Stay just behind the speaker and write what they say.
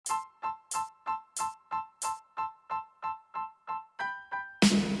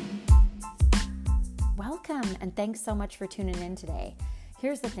Welcome, and thanks so much for tuning in today.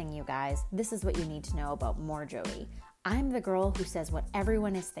 Here's the thing, you guys. This is what you need to know about More Jody. I'm the girl who says what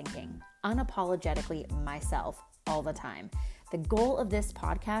everyone is thinking, unapologetically myself, all the time. The goal of this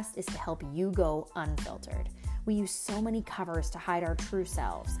podcast is to help you go unfiltered. We use so many covers to hide our true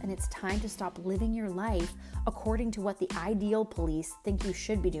selves, and it's time to stop living your life according to what the ideal police think you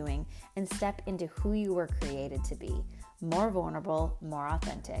should be doing and step into who you were created to be. More vulnerable, more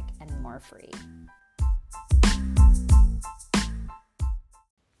authentic, and more free.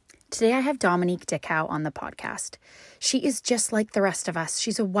 Today I have Dominique Dickau on the podcast. She is just like the rest of us.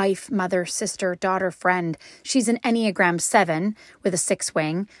 She's a wife, mother, sister, daughter, friend. She's an Enneagram 7 with a 6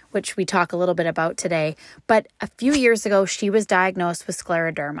 wing, which we talk a little bit about today. But a few years ago, she was diagnosed with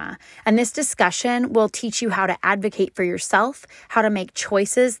scleroderma. And this discussion will teach you how to advocate for yourself, how to make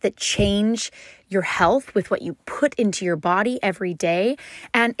choices that change your health with what you put into your body every day.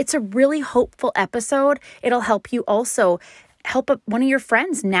 And it's a really hopeful episode. It'll help you also help one of your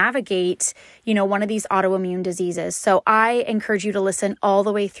friends navigate, one of these autoimmune diseases. So I encourage you to listen all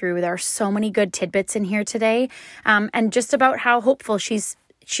the way through. There are so many good tidbits in here today, and just about how hopeful she's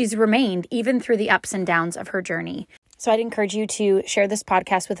remained even through the ups and downs of her journey. So I'd encourage you to share this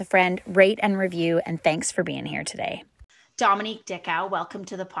podcast with a friend, rate and review, and thanks for being here today. Dominique Dickau, welcome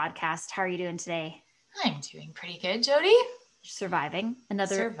to the podcast. How are you doing today? I'm doing pretty good, Jody. Surviving.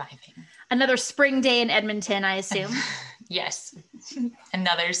 Another spring day in Edmonton, I assume. Yes.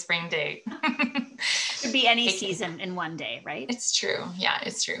 Another spring day. Could be any season in one day, right? It's true. Yeah,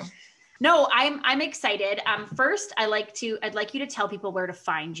 it's true. No, I'm excited. First, I'd like you to tell people where to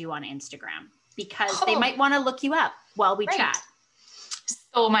find you on Instagram because they might want to look you up while we chat.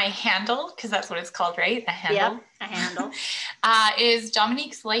 So my handle, because that's what it's called, right? A handle. Yep, a handle. Is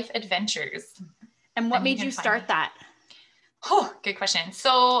Dominique's Life Adventures. And what made you start that? Oh, good question.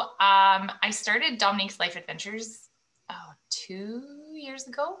 So I started Dominique's Life Adventures 2 years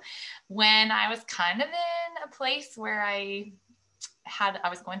ago when I was kind of in a place where I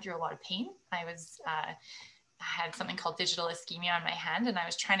was going through a lot of pain. I had something called digital ischemia on my hand, and I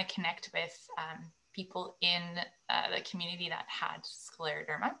was trying to connect with people in the community that had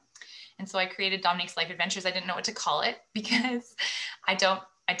scleroderma. And so I created Dominique's Life Adventures. I didn't know what to call it because I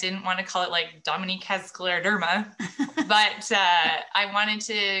didn't want to call it like Dominique has scleroderma, but I wanted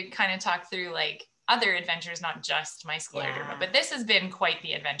to kind of talk through like other adventures, not just my scleroderma, but this has been quite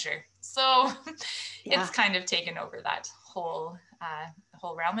the adventure. So it's kind of taken over that whole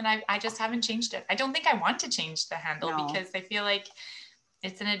realm. And I just haven't changed it. I don't think I want to change the handle because I feel like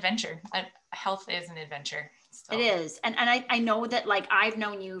it's an adventure. Health is an adventure. So. It is. And I know that like I've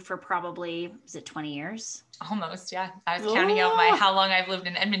known you for probably, is it 20 years? Almost. Yeah. I was counting out how long I've lived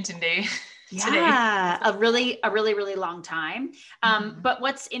in Edmonton today. Yeah, a really long time. But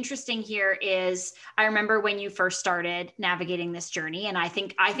what's interesting here is I remember when you first started navigating this journey, and I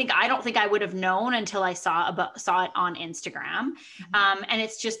don't think I would have known until I saw it on Instagram. And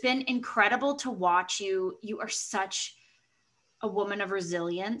it's just been incredible to watch you. You are such a woman of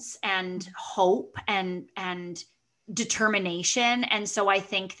resilience and hope and determination. And so I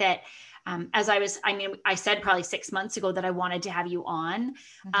think that I said probably 6 months ago that I wanted to have you on.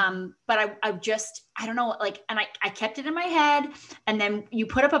 But I don't know, like, and I kept it in my head, and then you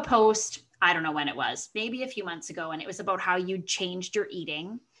put up a post, I don't know when it was, maybe a few months ago. And it was about how you changed your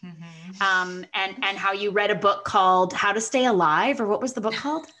eating, and how you read a book called How to Stay Alive, or what was the book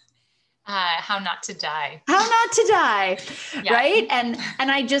called? How Not to Die. How Not to Die. Yeah. Right. And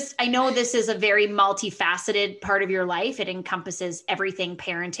I know this is a very multifaceted part of your life. It encompasses everything,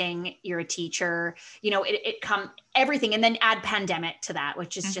 parenting, you're a teacher, everything. And then add pandemic to that,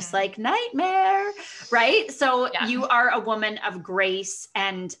 which is just like nightmare. Right. So you are a woman of grace,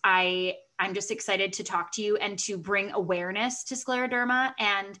 and I'm just excited to talk to you and to bring awareness to scleroderma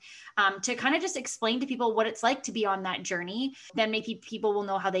and to kind of just explain to people what it's like to be on that journey. Then maybe people will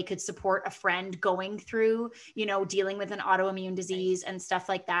know how they could support a friend going through, dealing with an autoimmune disease and stuff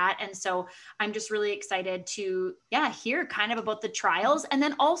like that. And so I'm just really excited to, hear kind of about the trials, and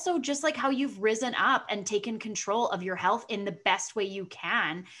then also just like how you've risen up and taken control of your health in the best way you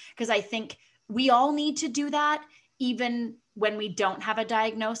can. Because I think we all need to do that, even when we don't have a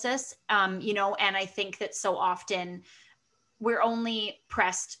diagnosis, and I think that so often we're only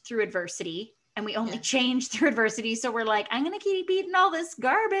pressed through adversity, and we only change through adversity. So we're like, I'm going to keep eating all this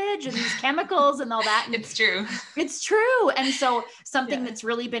garbage and these chemicals and all that. And it's true. It's true. And so something that's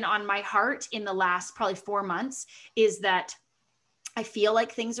really been on my heart in the last probably 4 months is that I feel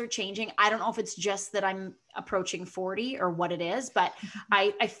like things are changing. I don't know if it's just that I'm approaching 40 or what it is, but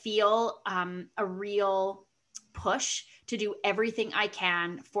I feel a real push to do everything I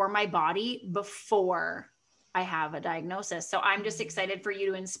can for my body before I have a diagnosis. So I'm just excited for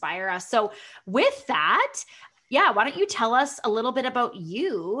you to inspire us. So with that, yeah, why don't you tell us a little bit about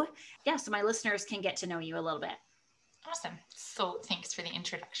you? Yeah, so my listeners can get to know you a little bit. Awesome. So thanks for the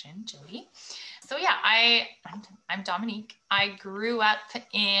introduction, Jody. So yeah, I'm Dominique. I grew up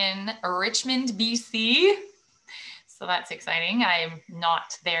in Richmond, BC. So that's exciting. I'm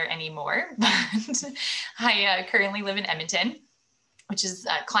not there anymore, but I currently live in Edmonton, which is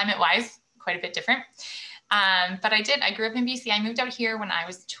climate-wise quite a bit different. But I grew up in BC. I moved out here when I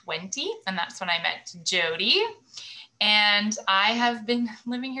was 20, and that's when I met Jody. And I have been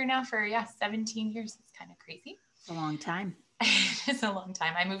living here now for 17 years. It's kind of crazy. It's a long time. It's a long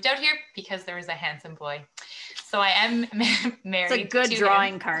time. I moved out here because there was a handsome boy. So I am married. It's a good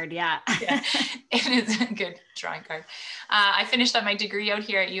drawing card. Yeah. Yeah, it is a good drawing card. I finished up my degree out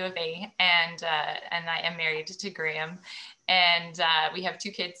here at U of A, and I am married to Graham, and we have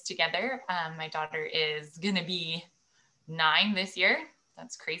 2 kids together. My daughter is gonna be 9 this year.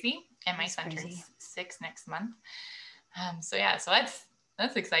 That's crazy. And my son turns 6 next month. So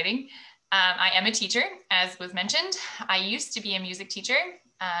that's exciting. I am a teacher, as was mentioned. I used to be a music teacher.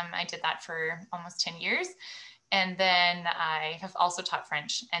 I did that for almost 10 years. And then I have also taught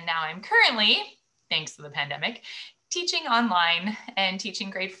French. And now I'm currently, thanks to the pandemic, teaching online and teaching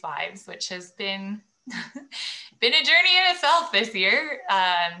grade 5s, which has been a journey in itself this year.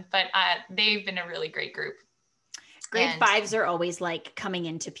 But they've been a really great group. Grade 5s are always like coming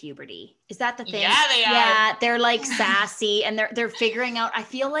into puberty. Is that the thing? Yeah, they are. Yeah, they're like sassy and they're figuring out. I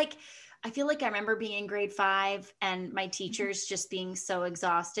feel like I remember being in grade 5 and my teachers just being so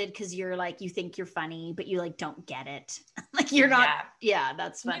exhausted because you're like, you think you're funny, but you like don't get it. Like you're not. Yeah,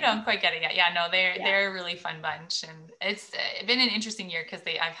 that's funny. You don't quite get it yet. Yeah, no, they're a really fun bunch, and it's been an interesting year because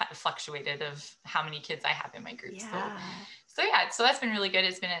I've had fluctuated of how many kids I have in my group. Yeah. So that's been really good.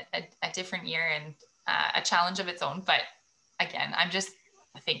 It's been a different year and a challenge of its own, but again, I'm just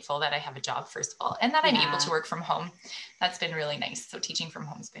thankful that I have a job, first of all, and that I'm able to work from home. That's been really nice. So teaching from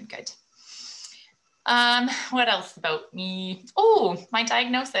home has been good. What else about me? Oh, my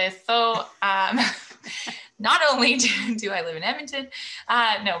diagnosis. So, not only do I live in Edmonton,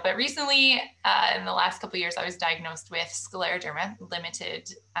 but recently, in the last couple of years, I was diagnosed with scleroderma,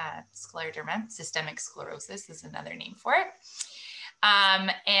 limited scleroderma. Systemic sclerosis is another name for it.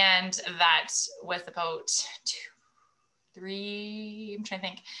 And that was about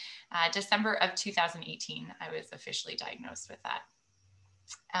December of 2018, I was officially diagnosed with that.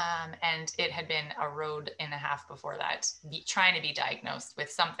 And it had been a road and a half before that, trying to be diagnosed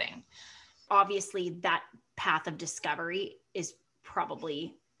with something. Obviously, that path of discovery is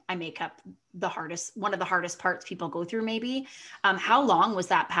probably, I make up one of the hardest parts people go through maybe. How long was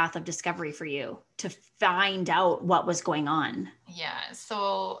that path of discovery for you to find out what was going on? Yeah,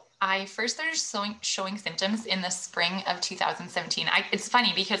 so I first started showing symptoms in the spring of 2017. It's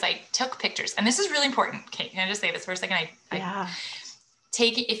funny because I took pictures, and this is really important. Okay, can I just say this for a second?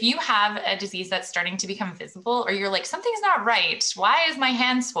 If you have a disease that's starting to become visible, or you're like, something's not right, why is my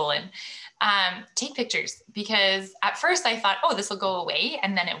hand swollen? Take pictures, because at first I thought, oh, this will go away.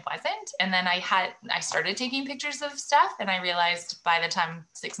 And then it wasn't. And then I started taking pictures of stuff, and I realized by the time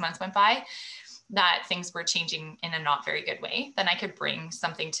 6 months went by that things were changing in a not very good way. Then I could bring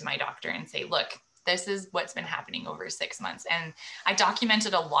something to my doctor and say, look, this is what's been happening over 6 months. And I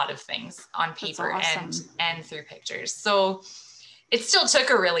documented a lot of things on paper and through pictures. So it still took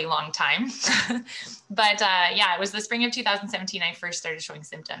a really long time, but it was the spring of 2017 I first started showing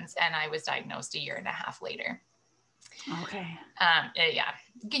symptoms, and I was diagnosed 1.5 years later. Okay.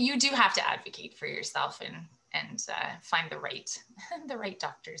 You do have to advocate for yourself and find the right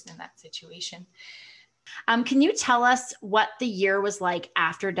doctors in that situation. Can you tell us what the year was like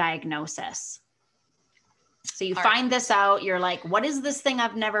after diagnosis? So you find this out, you're like, what is this thing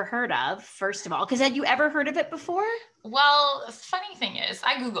I've never heard of, first of all? Because had you ever heard of it before? Well, the funny thing is,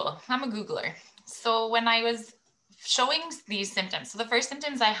 I'm a Googler. So when I was showing these symptoms, so the first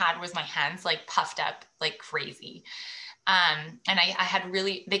symptoms I had was my hands like puffed up like crazy. And I had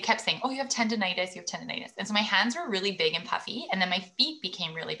they kept saying, oh, you have tendinitis. And so my hands were really big and puffy. And then my feet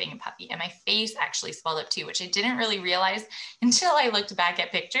became really big and puffy. And my face actually swelled up too, which I didn't really realize until I looked back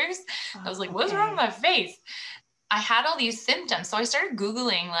at pictures. I was like, what's wrong with my face? I had all these symptoms. So I started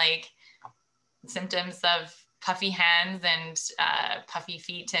Googling like symptoms of puffy hands and puffy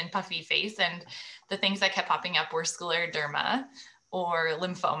feet and puffy face. And the things that kept popping up were scleroderma or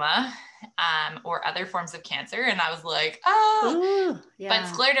lymphoma, or other forms of cancer. And I was like, But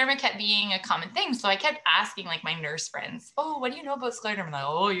scleroderma kept being a common thing. So I kept asking like my nurse friends, oh, what do you know about scleroderma? Like,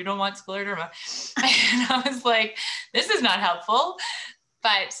 oh, you don't want scleroderma. And I was like, this is not helpful.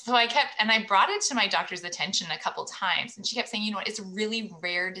 But so I brought it to my doctor's attention a couple times, and she kept saying, you know what, it's a really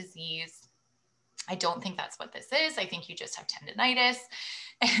rare disease. I don't think that's what this is. I think you just have tendonitis.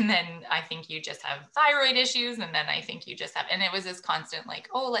 And then I think you just have thyroid issues. And then I think you just have, and it was this constant like,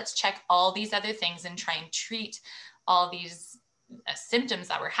 oh, let's check all these other things and try and treat all these symptoms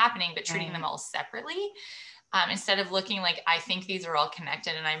that were happening, but treating them all separately. Instead of looking like, I think these are all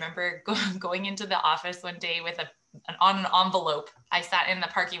connected. And I remember going into the office one day with on an envelope. I sat in the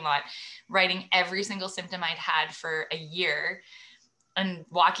parking lot writing every single symptom I'd had for a year and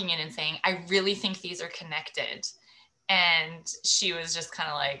walking in and saying, I really think these are connected. And she was just kind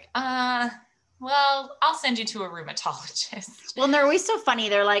of like, well, I'll send you to a rheumatologist. Well, and they're always so funny.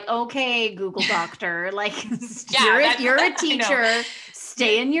 They're like, okay, Google doctor, like you're a teacher,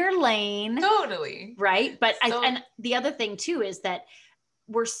 stay in your lane. Totally. Right. But and the other thing too, is that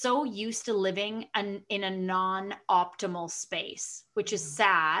we're so used to living in a non-optimal space, which is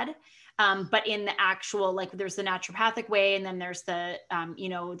sad. But in the actual, like there's the naturopathic way, and then there's the,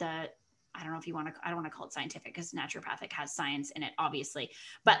 I don't know if I don't want to call it scientific, because naturopathic has science in it, obviously,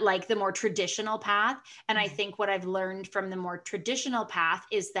 but like the more traditional path. And I think what I've learned from the more traditional path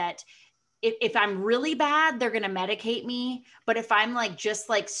is that if I'm really bad, they're going to medicate me. But if I'm like, just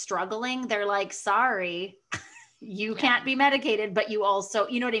like struggling, they're like, sorry, you can't be medicated, but you also,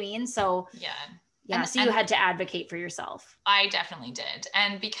 you know what I mean? So yeah. So you had to advocate for yourself. I definitely did.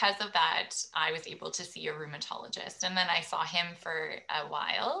 And because of that, I was able to see a rheumatologist. And then I saw him for a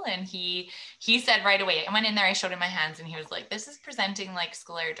while, and he said right away, I went in there, I showed him my hands, and he was like, this is presenting like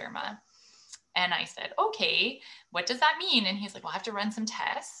scleroderma. And I said, okay, what does that mean? And he's like, well, I have to run some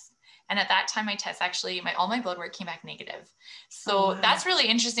tests. And at that time, my tests actually, all my blood work came back negative. So that's really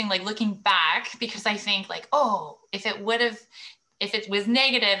interesting, like looking back, because I think like, oh, if it was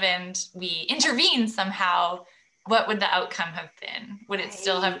negative and we intervened somehow, what would the outcome have been? Would it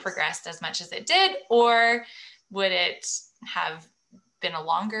still have progressed as much as it did? Or would it have been a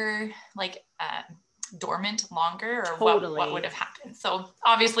longer, like dormant longer, or what would have happened? So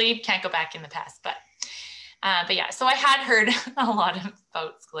obviously can't go back in the past, but yeah, so I had heard a lot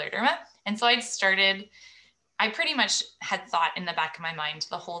about scleroderma. And so I pretty much had thought in the back of my mind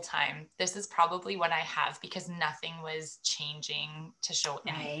the whole time, this is probably what I have, because nothing was changing to show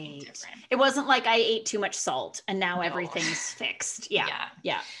anything different. It wasn't like I ate too much salt and now everything's fixed.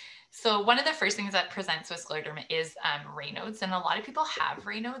 Yeah. So one of the first things that presents with scleroderma is Raynaud's, and a lot of people have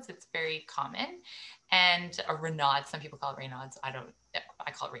Raynaud's. It's very common. And a Raynaud's, some people call it Raynaud's.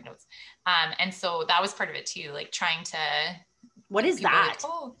 I call it Raynaud's. And so that was part of it too, like trying to. What is that?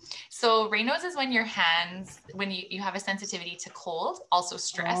 So Raynaud's is when your hands, when you have a sensitivity to cold, also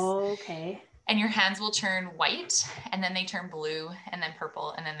stress. Okay. And your hands will turn white, and then they turn blue, and then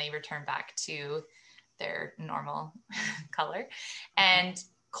purple, and then they return back to their normal color. And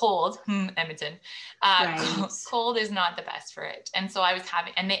cold, Edmonton, cold is not the best for it. And so I was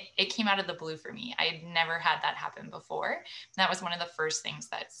having, and it came out of the blue for me. I had never had that happen before. That was one of the first things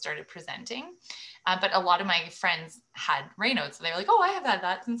that started presenting. But a lot of my friends had Raynaud's. So they were like, oh, I have had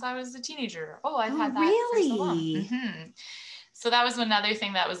that since I was a teenager. Oh, I've had that for so long. Mm-hmm. So that was another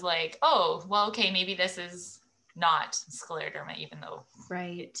thing that was like, oh, well, okay, maybe this is not scleroderma, even though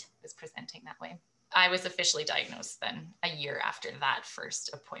it was presenting that way. I was officially diagnosed then a year after that first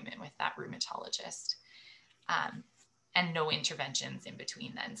appointment with that rheumatologist, and no interventions in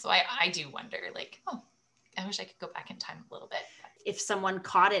between then. So I do wonder, like, oh, I wish I could go back in time a little bit. If someone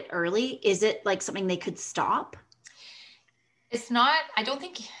caught it early, is it like something they could stop? It's not, I don't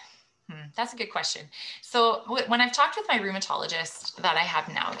think, that's a good question. So when I've talked with my rheumatologist that I have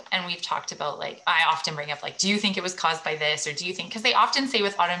now, and we've talked about, like, I often bring up, like, do you think it was caused by this? Or do you think, because they often say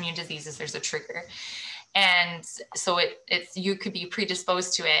with autoimmune diseases, there's a trigger. And so it's, you could be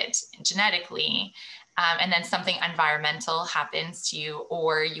predisposed to it genetically. And then something environmental happens to you,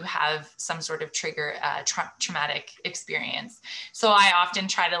 or you have some sort of trigger, traumatic experience. So I often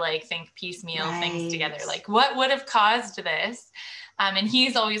try to like think piecemeal things together, like what would have caused this? And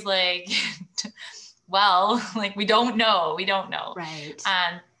he's always like, well, like, we don't know. Right.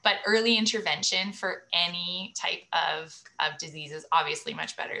 But early intervention for any type of disease is obviously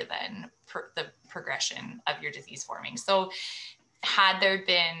much better than the progression of your disease forming. So had there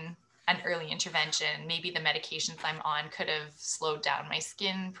been an early intervention, maybe the medications I'm on could have slowed down my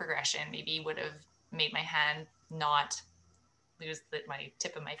skin progression, maybe would have made my hand not lose my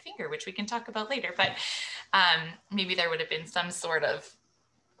tip of my finger, which we can talk about later. But maybe there would have been some sort of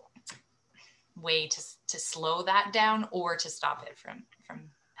way to slow that down, or to stop it from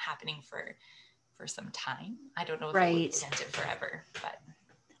happening for some time. I don't know if it would prevent it forever, but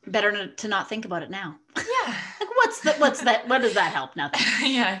better to not think about it now. Yeah. Like, what does that help?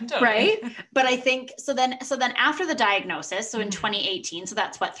 Nothing. Yeah, totally. Right. But I think, so then after the diagnosis, so in 2018, so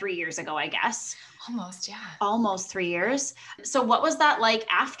that's what, 3 years ago, I guess. Almost, yeah. Almost 3 years. So what was that like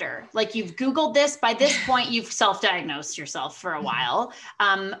after? Like, you've Googled this, by this point, you've self-diagnosed yourself for a while.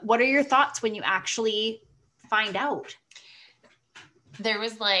 What are your thoughts when you actually find out? There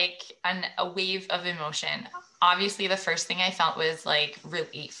was like a wave of emotion. Obviously, the first thing I felt was like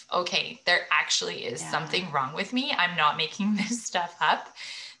relief. Okay, there actually is something wrong with me. I'm not making this stuff up.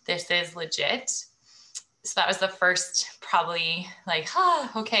 This is legit. So that was the first, probably like,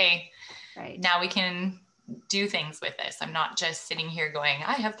 okay, right, now we can do things with this. I'm not just sitting here going,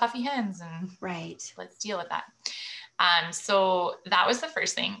 I have puffy hands and right, let's deal with that. So that was the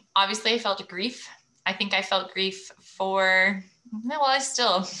first thing. Obviously, I felt grief. I think I felt grief for, well, I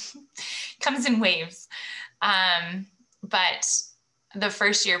still comes in waves. But the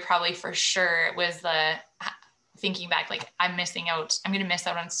first year, probably for sure, was the thinking back, like, I'm missing out. I'm going to miss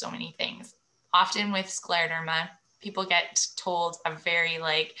out on so many things. Often with scleroderma, people get told a very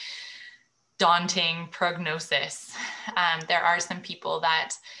like daunting prognosis. There are some people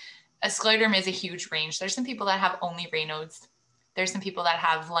that a scleroderma is a huge range. There's some people that have only Raynaud's. There's some people that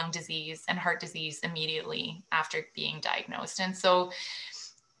have lung disease and heart disease immediately after being diagnosed. And so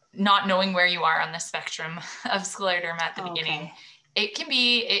not knowing where you are on the spectrum of scleroderma at the beginning, it can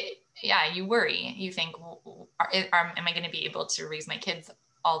be, you worry. You think, well, am I going to be able to raise my kids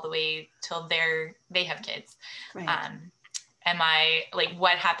all the way till they have kids? Right. Am I like,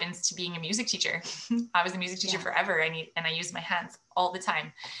 what happens to being a music teacher? I was a music teacher forever. I used my hands all the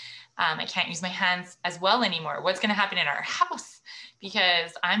time. I can't use my hands as well anymore. What's going to happen in our house?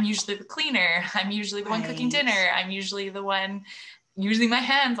 Because I'm usually the cleaner. I'm usually the one cooking dinner. I'm usually the one using my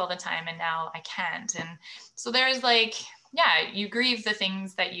hands all the time. And now I can't. And so there's like, you grieve the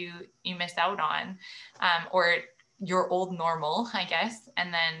things that you miss out on, or your old normal, I guess.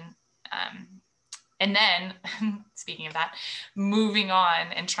 And then speaking of that, moving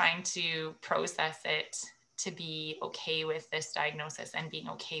on and trying to process it, to be okay with this diagnosis and being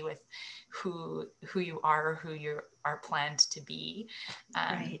okay with who you are, or who you are planned to be.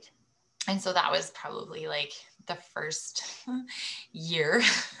 Right. And so that was probably like the first year.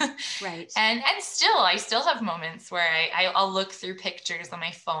 Right. And still, I still have moments where I'll look through pictures on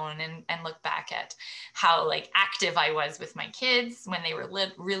my phone and look back at how like active I was with my kids when they were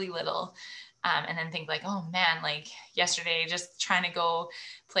really little. And then think like, oh man, like yesterday, just trying to go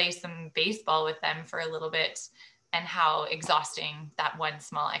play some baseball with them for a little bit, and how exhausting that one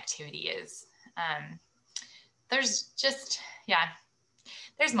small activity is. There's just,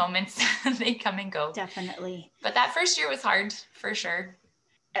 there's moments they come and go. Definitely. But that first year was hard for sure.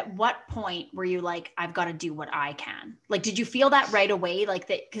 At what point were you like, I've got to do what I can? Like, did you feel that right away? Like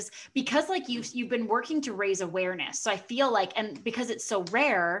that, because like you've been working to raise awareness. So I feel like, and because it's so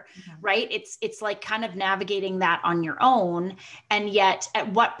rare, right? It's like kind of navigating that on your own. And yet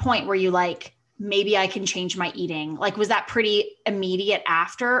at what point were you like, maybe I can change my eating? Like, was that pretty immediate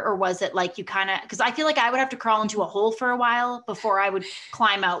after, or was it like you kind of, because I feel like I would have to crawl into a hole for a while before I would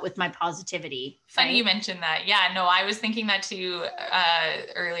climb out with my positivity. Funny right? You mentioned that. Yeah, no, I was thinking that too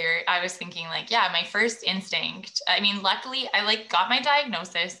earlier. I was thinking like, my first instinct, I mean, luckily I like got my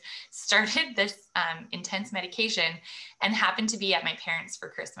diagnosis, started this intense medication, and happened to be at my parents' for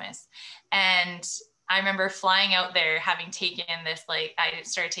Christmas. And I remember flying out there, having taken this, like, I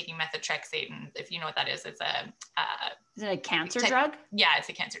started taking methotrexate, and if you know what that is, it's is it a cancer drug? Yeah, it's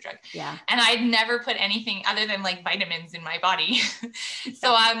a cancer drug. Yeah. And I'd never put anything other than like vitamins in my body.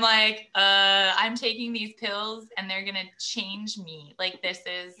 So I'm like, I'm taking these pills and they're going to change me. Like, this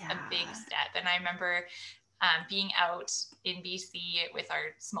is a big step. And I remember being out in BC with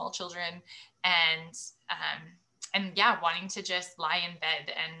our small children and wanting to just lie in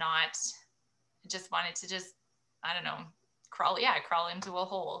bed and not just wanted to just, I don't know, crawl into a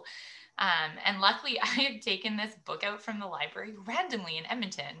hole. And luckily I had taken this book out from the library randomly in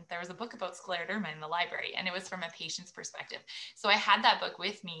Edmonton. There was a book about scleroderma in the library, and it was from a patient's perspective. So I had that book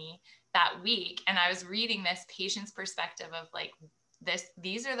with me that week, and I was reading this patient's perspective of like,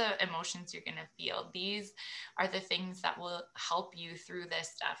 these are the emotions you're going to feel. These are the things that will help you through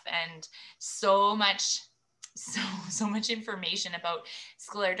this stuff. And so much information about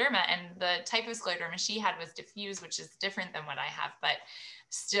scleroderma, and the type of scleroderma she had was diffuse, which is different than what I have, but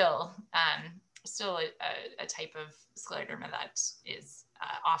still a type of scleroderma that is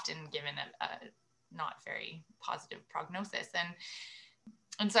often given a not very positive prognosis.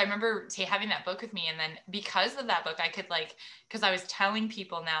 And so I remember having that book with me. And then because of that book, I could because I was telling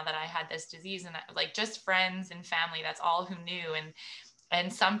people now that I had this disease, and like just friends and family, that's all who knew.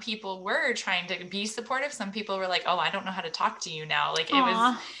 And some people were trying to be supportive. Some people were like, oh, I don't know how to talk to you now. Like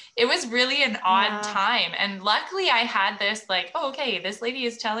it was really an odd time. And luckily I had this like, oh, okay, this lady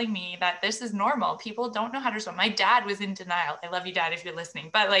is telling me that this is normal. People don't know how to respond. My dad was in denial. I love you, Dad, if you're listening,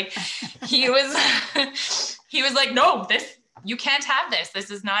 but like he was, he was like, no, you can't have this. This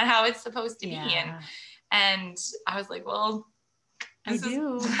is not how it's supposed to be. And I was like, well, this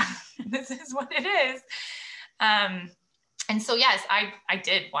is what it is. And so, yes, I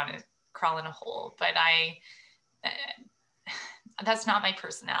did want to crawl in a hole, but that's not my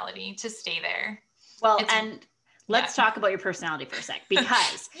personality to stay there. Well, let's talk about your personality for a sec,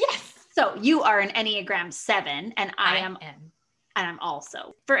 because yes. So you are an Enneagram 7 and I am. And I'm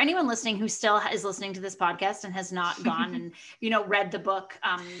also, for anyone listening who still is listening to this podcast and has not gone and, read the book.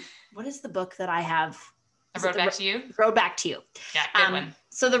 What is the book that I have? The Road Back to You? Road Back to You. Yeah, good one.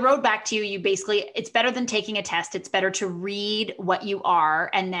 So the Road Back to You, it's better than taking a test. It's better to read what you are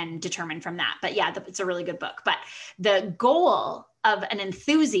and then determine from that. But yeah, it's a really good book. But the goal of an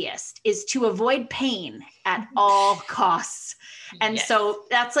enthusiast is to avoid pain at all costs. And so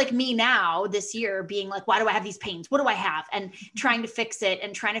that's like me now this year being like, why do I have these pains? What do I have? And trying to fix it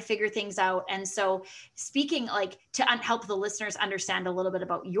and trying to figure things out. And so speaking like to help the listeners understand a little bit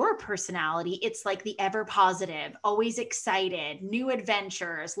about your personality, it's like the ever positive, always excited, new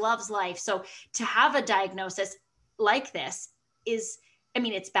adventures, loves life. So to have a diagnosis like this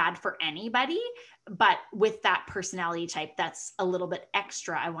it's bad for anybody, but with that personality type, that's a little bit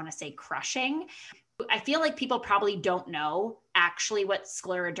extra, I want to say, crushing. I feel like people probably don't know actually what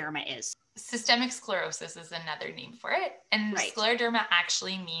scleroderma is. Systemic sclerosis is another name for it. And scleroderma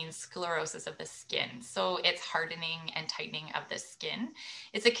actually means sclerosis of the skin. So it's hardening and tightening of the skin.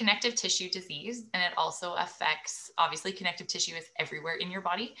 It's a connective tissue disease, and it also affects, obviously connective tissue is everywhere in your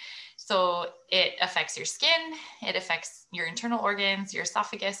body. So it affects your skin, it affects your internal organs, your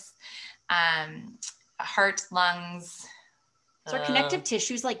esophagus, heart, lungs. So are connective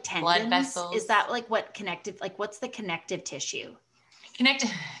tissues like tendons? Blood vessels. Is that like what's the connective tissue?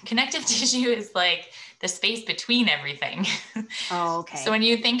 Connective tissue is like the space between everything. Oh, okay. So when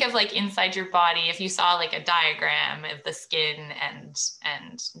you think of like inside your body, if you saw like a diagram of the skin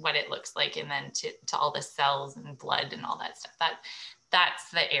and what it looks like, and then to all the cells and blood and all that stuff, that's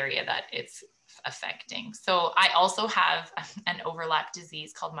the area that it's affecting. So I also have an overlap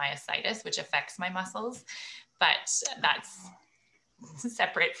disease called myositis, which affects my muscles, but that's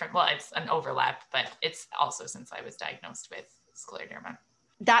separate from, it's an overlap, but it's also since I was diagnosed with scleroderma.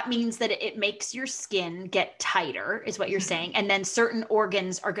 That means that it makes your skin get tighter, is what you're saying. And then certain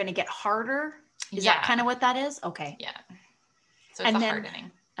organs are going to get harder. Is that kind of what that is? Okay. Yeah. So it's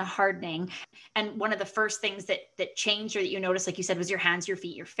hardening. A hardening. And one of the first things that changed, or that you noticed, like you said, was your hands, your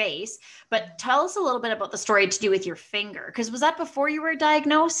feet, your face. But tell us a little bit about the story to do with your finger. Because was that before you were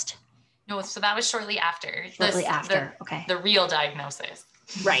diagnosed? No, so that was shortly after. Okay. The real diagnosis.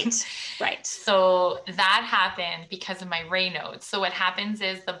 Right. So that happened because of my Raynaud's. So what happens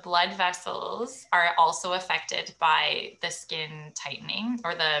is the blood vessels are also affected by the skin tightening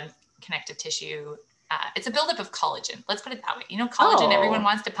or the connective tissue. It's a buildup of collagen. Let's put it that way. Collagen, everyone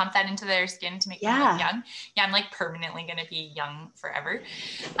wants to pump that into their skin to make them look young. Yeah, I'm like permanently going to be young forever.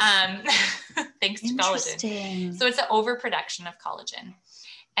 Thanks to collagen. So it's an overproduction of collagen.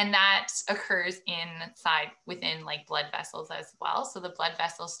 And that occurs within like blood vessels as well. So the blood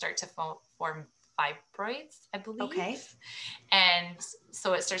vessels start to form fibroids, I believe. Okay. And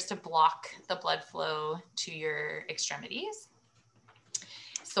so it starts to block the blood flow to your extremities.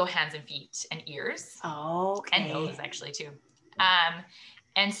 So hands and feet and ears. Oh, okay. And nose actually too.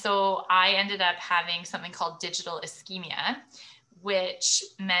 And so I ended up having something called digital ischemia, which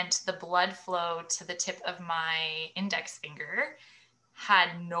meant the blood flow to the tip of my index finger had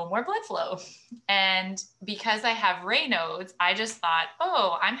no more blood flow. And because I have Raynaud's, I just thought,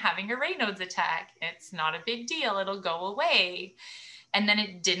 oh, I'm having a Raynaud's attack. It's not a big deal. It'll go away. And then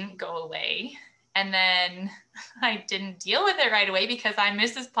it didn't go away. And then I didn't deal with it right away because I'm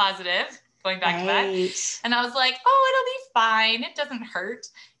Mrs. Positive, going back to that. And I was like, oh, it'll be fine. It doesn't hurt.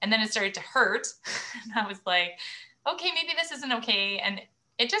 And then it started to hurt. And I was like, okay, maybe this isn't okay. And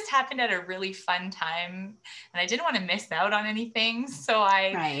it just happened at a really fun time, and I didn't want to miss out on anything. So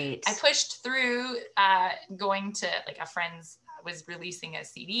I pushed through going to like a friend's was releasing a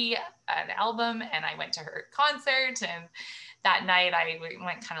CD, an album, and I went to her concert. And that night I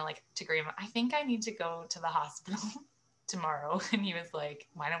went kind of like to Graham, I think I need to go to the hospital tomorrow. And he was like,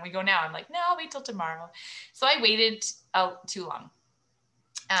 why don't we go now? I'm like, no, I'll wait till tomorrow. So I waited too long.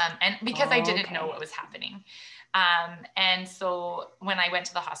 And because I didn't know what was happening. And so when I went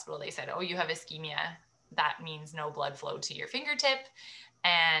to the hospital, they said, oh, you have ischemia. that means no blood flow to your fingertip,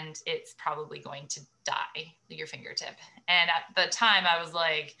 and it's probably going to die, your fingertip. And at the time I was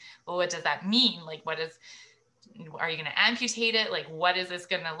like, well, what does that mean? Like, are you going to amputate it? Like, what is this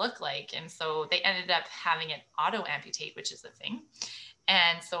going to look like? And so they ended up having it auto amputate, which is the thing.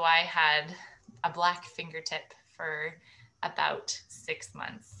 And so I had a black fingertip for about 6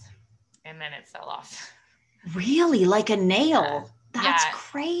 months, and then it fell off. Really? Like a nail? That's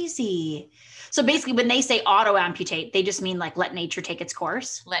crazy. So basically when they say auto amputate, they just mean like, let nature take its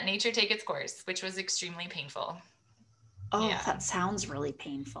course. Let nature take its course, which was extremely painful. Oh, yeah. That sounds really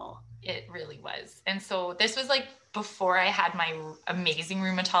painful. It really was. And so this was like before I had my amazing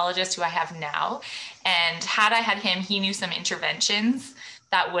rheumatologist who I have now. And had I had him, he knew some interventions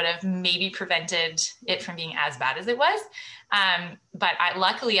that would have maybe prevented it from being as bad as it was. But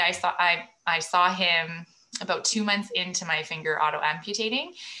luckily I saw him about 2 months into my finger auto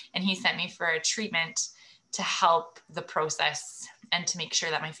amputating, and he sent me for a treatment to help the process and to make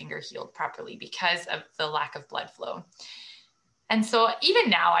sure that my finger healed properly because of the lack of blood flow. And so even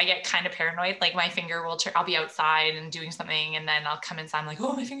now I get kind of paranoid, like my finger I'll be outside and doing something, and then I'll come inside, I'm like,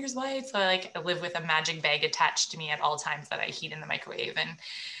 oh, my finger's white. So I live with a magic bag attached to me at all times that I heat in the microwave. And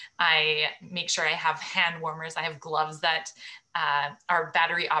I make sure I have hand warmers. I have gloves that are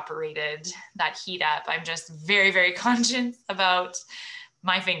battery operated that heat up. I'm just very, very conscious about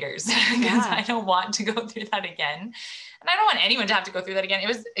my fingers because I don't want to go through that again. And I don't want anyone to have to go through that again. It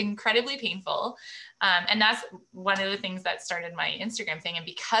was incredibly painful. And that's one of the things that started my Instagram thing. And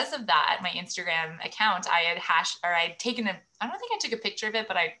because of that, my Instagram account, I had I don't think I took a picture of it,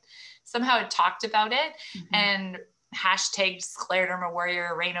 but I somehow had talked about it and hashtagged scleroderma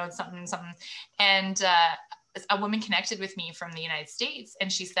warrior, Raynaud, something. And a woman connected with me from the United States.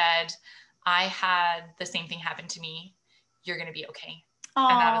 And she said, I had the same thing happen to me. You're going to be okay. Aww.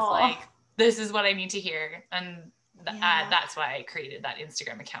 And I was like, this is what I need to hear. And that's why I created that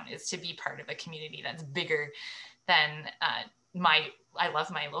Instagram account, is to be part of a community that's bigger than I love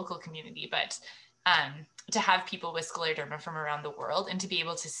my local community, but to have people with scleroderma from around the world and to be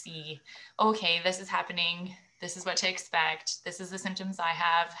able to see, okay, this is happening. This is what to expect. This is the symptoms I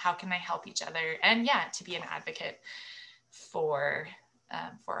have. How can I help each other? And to be an advocate for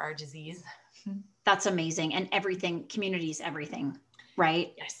our disease. That's amazing. And community is everything,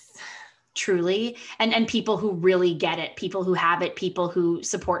 right? Yes. Truly. And people who really get it, people who have it, people who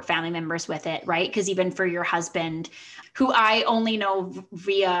support family members with it, right? Because even for your husband, who I only know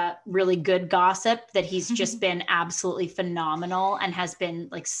via really good gossip, that he's just been absolutely phenomenal and has been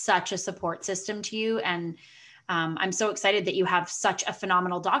like such a support system to you. And I'm so excited that you have such a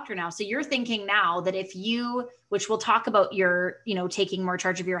phenomenal doctor now. So you're thinking now that if you, which we'll talk about your, taking more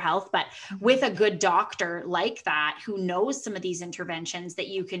charge of your health, but with a good doctor like that, who knows some of these interventions that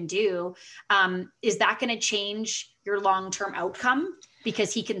you can do, is that going to change your long-term outcome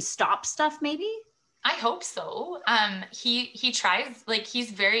because he can stop stuff maybe? I hope so. He tries, like,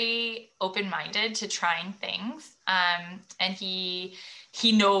 he's very open-minded to trying things. And he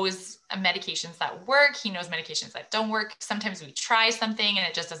knows medications that work. He knows medications that don't work. Sometimes we try something and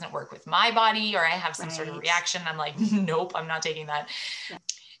it just doesn't work with my body, or I have some sort of reaction. I'm like, nope, I'm not taking that. Yeah.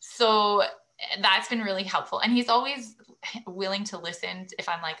 So that's been really helpful. And he's always willing to listen if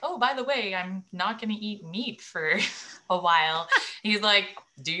I'm like, oh, by the way, I'm not going to eat meat for a while. He's like,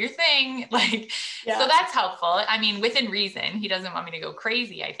 do your thing. Like, so that's helpful. I mean, within reason. He doesn't want me to go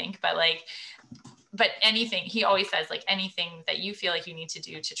crazy, I think, but anything, he always says, like, anything that you feel like you need to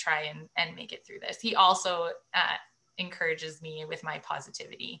do to try and make it through this. He also encourages me with my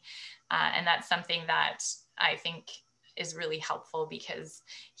positivity. And that's something that I think is really helpful, because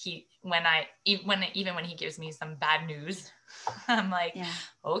even when he gives me some bad news, I'm like,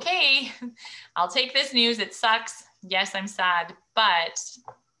 okay, I'll take this news. It sucks. Yes, I'm sad, but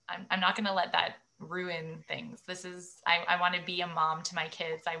I'm not going to let that ruin things. I want to be a mom to my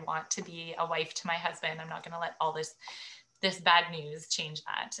kids. I want to be a wife to my husband. I'm not going to let all this bad news change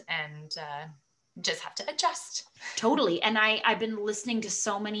that, and just have to adjust. Totally. And I've been listening to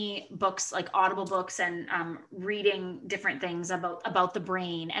so many books, like Audible books, and reading different things about the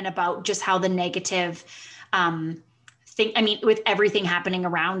brain and about just how the negative with everything happening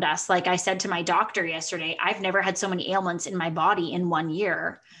around us. Like I said to my doctor yesterday, I've never had so many ailments in my body in 1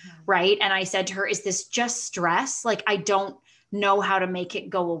 year. Right. And I said to her, is this just stress? Like, I don't know how to make it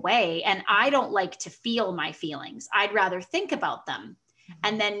go away. And I don't like to feel my feelings. I'd rather think about them.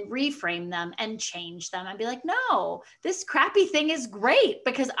 and then reframe them and change them and be like, no, this crappy thing is great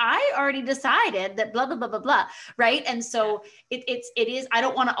because I already decided that blah, blah, blah, blah, blah. Right. And so it is, I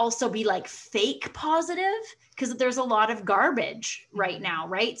don't want to also be like fake positive because there's a lot of garbage right now.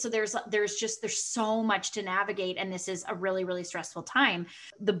 Right. So there's so much to navigate. And this is a really, really stressful time.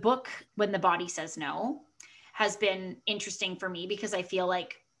 The book, When the Body Says No, has been interesting for me because I feel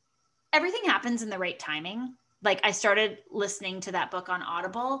like everything happens in the right timing. Like I started listening to that book on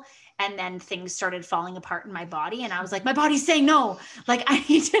Audible and then things started falling apart in my body. And I was like, my body's saying no, like I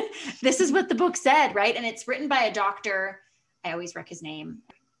need to, this is what the book said. Right. And it's written by a doctor. I always wreck his name,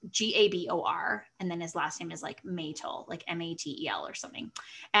 Gabor. And then his last name is like Matel, like Matel or something.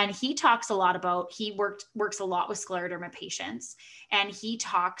 And he talks a lot about, he works a lot with scleroderma patients. And he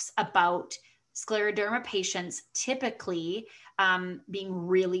talks about scleroderma patients typically being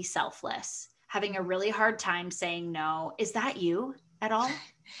really selfless, having a really hard time saying no. Is that you at all?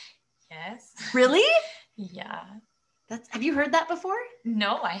 Yes. Really? Yeah. Have you heard that before?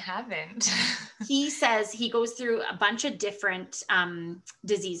 No, I haven't. He says he goes through a bunch of different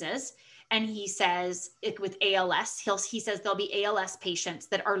diseases. And he says with ALS, he says there'll be ALS patients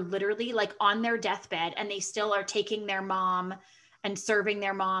that are literally like on their deathbed and they still are taking their mom and serving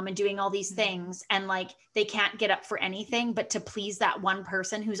their mom and doing all these things. And like, they can't get up for anything, but to please that one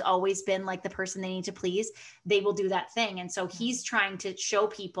person who's always been like the person they need to please, they will do that thing. And so he's trying to show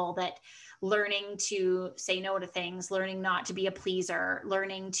people that learning to say no to things, learning not to be a pleaser,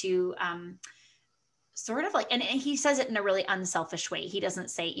 learning to, sort of like, and he says it in a really unselfish way. He doesn't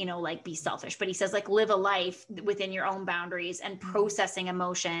say, like be selfish, but he says like live a life within your own boundaries and processing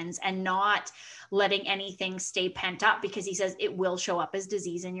emotions and not letting anything stay pent up, because he says it will show up as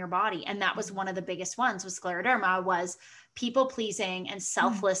disease in your body. And that was one of the biggest ones with scleroderma, was people pleasing and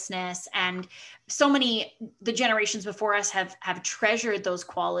selflessness. And so many, the generations before us have treasured those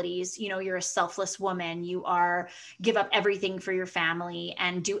qualities. You're a selfless woman, you are give up everything for your family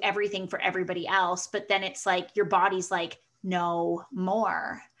and do everything for everybody else. But then it's like, your body's like, no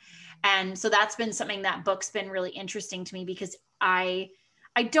more. And so that's been something, that book's been really interesting to me, because I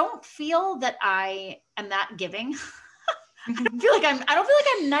don't feel that I am that giving. I don't feel like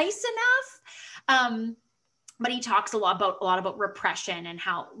I'm nice enough. But he talks a lot about repression and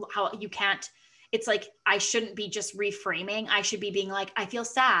how you can't, it's like, I shouldn't be just reframing. I should be being like, I feel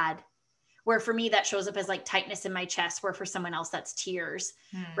sad. Where for me, that shows up as like tightness in my chest, where for someone else that's tears.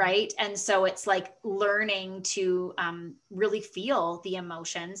 Right. And so it's like learning to really feel the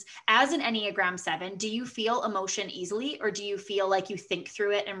emotions. As an Enneagram 7, do you feel emotion easily, or do you feel like you think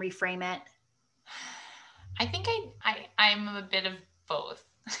through it and reframe it? I think I'm a bit of both.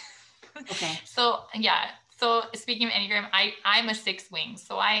 Okay. So yeah. So speaking of Enneagram, I'm a 6 wing.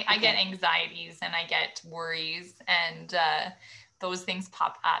 So I get anxieties and I get worries, and those things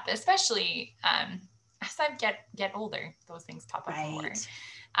pop up, especially as I get older, those things pop up more.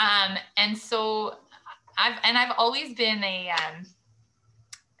 And so I've always been a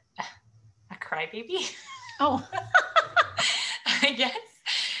crybaby. Oh, I guess.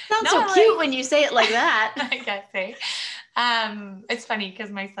 Sounds so cute when you say it like that. I guess, eh? It's funny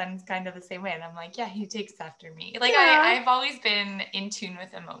because my son's kind of the same way, and I'm like, yeah, he takes after me. Like I've always been in tune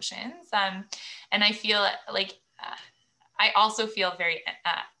with emotions, and I feel like I also feel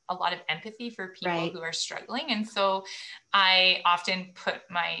a lot of empathy for people who are struggling, and so I often put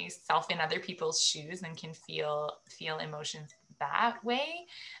myself in other people's shoes and can feel emotions that way.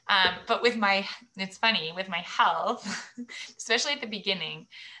 But it's funny with my health, especially at the beginning,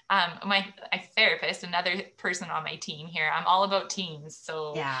 my therapist, another person on my team here, I'm all about teams.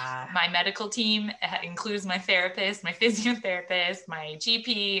 So my medical team includes my therapist, my physiotherapist, my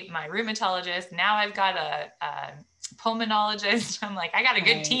GP, my rheumatologist. Now I've got a pulmonologist. I'm like, I got a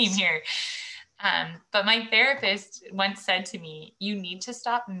good team here. But my therapist once said to me, you need to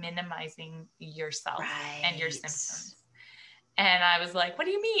stop minimizing yourself and your symptoms. And I was like, what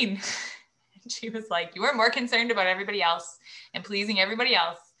do you mean? And she was like, you are more concerned about everybody else and pleasing everybody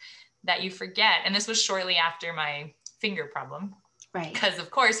else that you forget. And this was shortly after my finger problem. Right. Because of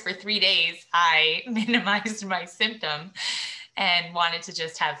course, for 3 days, I minimized my symptom and wanted to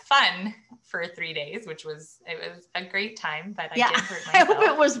just have fun for 3 days, it was a great time, but I did hurt myself. I hope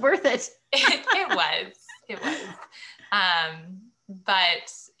it was worth it. It was.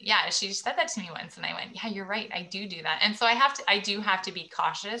 But yeah, she said that to me once and I went, yeah, you're right. I do that. And so I do have to be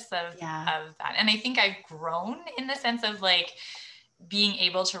cautious of that. And I think I've grown in the sense of like being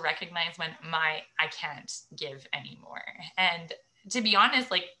able to recognize when I can't give anymore. And to be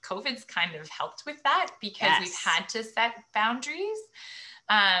honest, like COVID's kind of helped with that because we've had to set boundaries.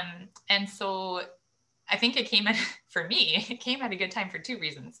 And so I think it came for me, it came at a good time for two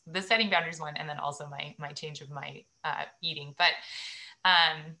reasons: the setting boundaries one, and then also my change of my eating. But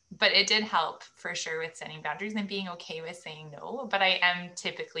it did help for sure with setting boundaries and being okay with saying no. But I am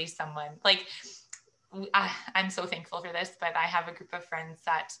typically someone like, I'm so thankful for this, but I have a group of friends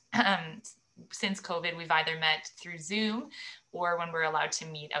that since COVID, we've either met through Zoom, or when we're allowed to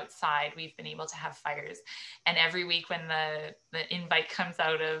meet outside, we've been able to have fires. And every week when the invite comes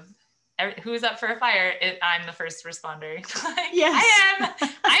out of who's up for a fire, I'm the first responder. Like, yes.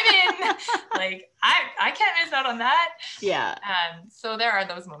 I'm in. Like, I can't miss out on that. Yeah. So there are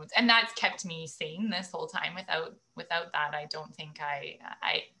those moments, and that's kept me sane this whole time. Without that, I don't think I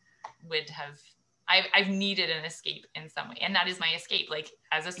would have. I've needed an escape in some way, and that is my escape. Like,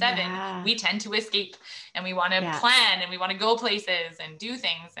 as a 7, we tend to escape, and we want to plan, and we want to go places and do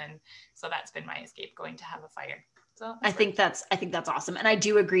things, and so that's been my escape, going to have a fire. So I think that's awesome. And I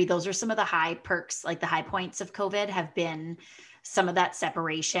do agree. Those are some of the high perks, like the high points of COVID have been some of that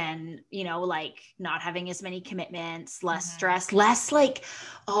separation, like not having as many commitments, less stress, less like,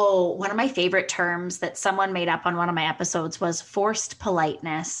 one of my favorite terms that someone made up on one of my episodes was forced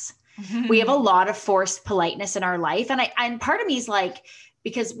politeness. We have a lot of forced politeness in our life. And part of me is like,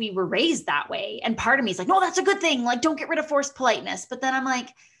 because we were raised that way. And part of me is like, no, that's a good thing. Like, don't get rid of forced politeness. But then I'm like,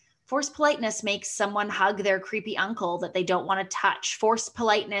 forced politeness makes someone hug their creepy uncle that they don't want to touch. Forced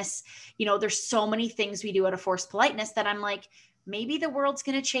politeness, there's so many things we do out of forced politeness that I'm like, maybe the world's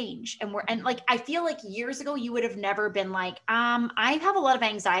going to change. And like, I feel like years ago, you would have never been like, I have a lot of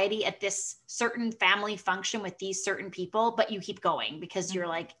anxiety at this certain family function with these certain people, but you keep going because you're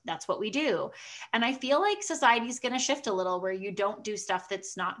like, that's what we do. And I feel like society's going to shift a little where you don't do stuff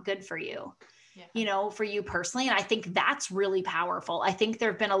that's not good for you. For you personally. And I think that's really powerful. I think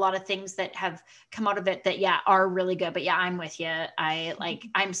there've been a lot of things that have come out of it that, are really good, but I'm with you.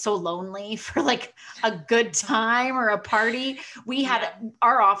 I'm so lonely for like a good time or a party. We had,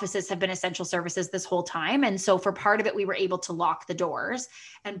 our offices have been essential services this whole time. And so for part of it, we were able to lock the doors,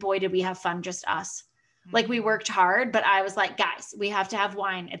 and boy, did we have fun, just us. Like, we worked hard, but I was like, guys, we have to have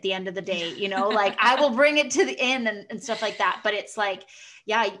wine at the end of the day, like I will bring it to the inn and stuff like that. But it's like,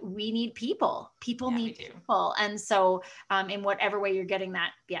 we need people. People need people. And so in whatever way you're getting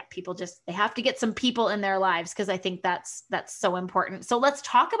that, people they have to get some people in their lives, because I think that's so important. So let's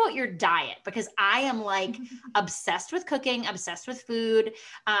talk about your diet, because I am like obsessed with cooking, obsessed with food.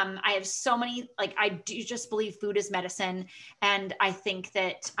 I have so many, like, I do just believe food is medicine. And I think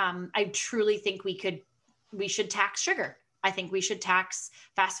that I truly think we should tax sugar. I think we should tax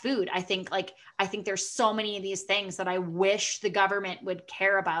fast food. I think there's so many of these things that I wish the government would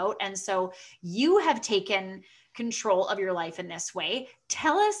care about. And so you have taken control of your life in this way.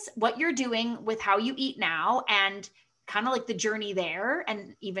 Tell us what you're doing with how you eat now, and kind of like the journey there.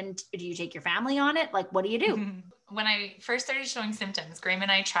 And even, do you take your family on it? Like, what do you do? When I first started showing symptoms, Graham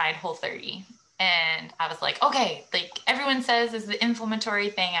and I tried Whole30. And I was like, okay, like everyone says is the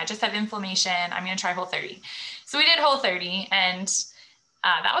inflammatory thing. I just have inflammation. I'm going to try Whole30. So we did Whole30, and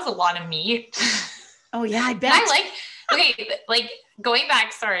that was a lot of meat. Oh yeah, I bet. Going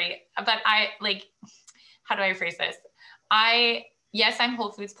back, sorry, but how do I phrase this? Yes, I'm whole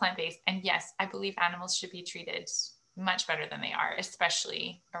foods plant-based. And yes, I believe animals should be treated much better than they are,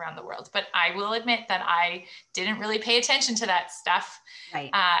 especially around the world. But I will admit that I didn't really pay attention to that stuff.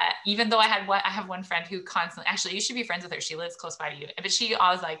 Right. Even though I have one friend who constantly, actually, you should be friends with her. She lives close by to you. But she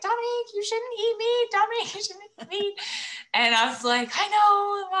always like, Dominique, you shouldn't eat meat. Dominique, you shouldn't eat meat. And I was like, I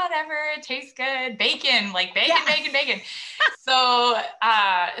know, whatever. It tastes good. Bacon, like bacon, bacon. So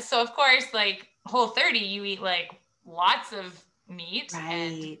of course, like Whole30, you eat like lots of meat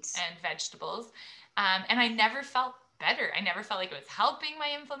and vegetables. And I never felt better. I never felt like it was helping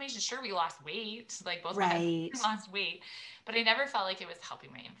my inflammation. Sure, we lost weight, like both my husbands lost weight, but I never felt like it was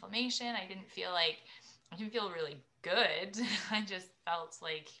helping my inflammation. I didn't feel really good. I just felt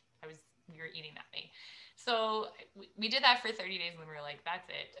like we were eating that way. So we did that for 30 days, and we were like, that's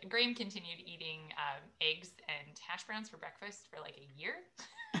it. Graham continued eating eggs and hash browns for breakfast for like a year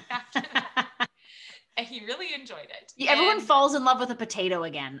after that. And he really enjoyed it. Everyone falls in love with a potato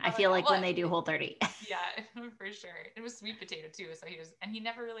again. I feel like when they do Whole30. Yeah, for sure. It was sweet potato too. So he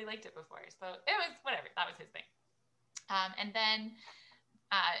never really liked it before. So it was whatever. That was his thing. And then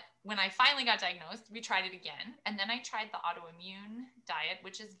when I finally got diagnosed, we tried it again. And then I tried the autoimmune diet,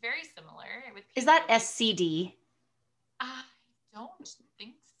 which is very similar. Is that SCD? I don't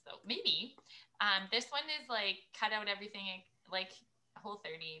think so. Maybe. This one is like cut out everything like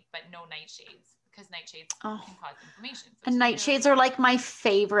Whole30, but no nightshades. Because nightshades can cause inflammation. So and nightshades are like my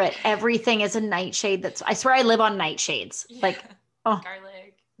favorite. Everything is a nightshade. I swear I live on nightshades. Yeah. Like,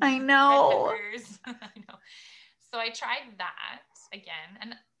 garlic. I know. Red peppers. I so I tried that again.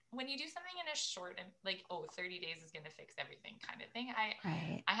 And when you do something in a short, like, 30 days is going to fix everything kind of thing,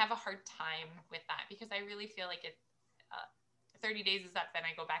 I have a hard time with that, because I really feel like 30 days is up, then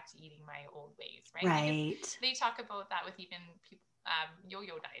I go back to eating my old ways, right? Right. Because they talk about that with even people,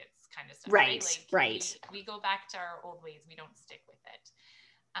 yo-yo diets kind of stuff, right? Like, we go back to our old ways. We don't stick with it.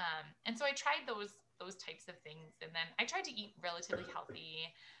 And so I tried those types of things, and then I tried to eat relatively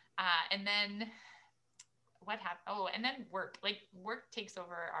healthy. And then what happened? Oh, and then work takes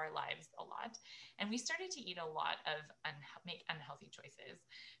over our lives a lot. And we started to eat a lot of make unhealthy choices,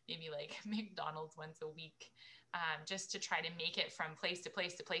 maybe like McDonald's once a week, just to try to make it from place to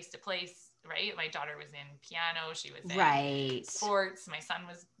place to place to place, right? My daughter was in piano. She was in sports. My son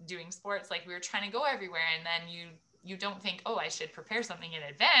was doing sports. Like, we were trying to go everywhere. And then you don't think, I should prepare something in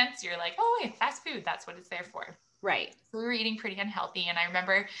advance. You're like, fast food, that's what it's there for. Right. So we were eating pretty unhealthy. And I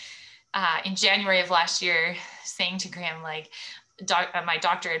remember in January of last year saying to Graham, like, my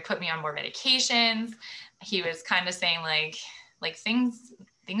doctor had put me on more medications. He was kind of saying like things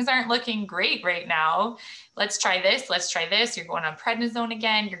aren't looking great right now. Let's try this. You're going on prednisone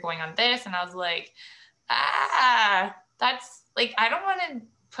again. You're going on this. And I was like, that's like, I don't want to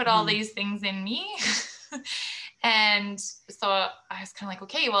put all these things in me. And so I was kind of like,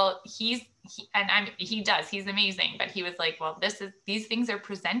 okay, well, he's amazing. But he was like, well, these things are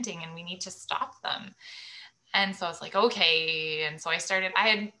presenting and we need to stop them. And so I was like, okay. And so I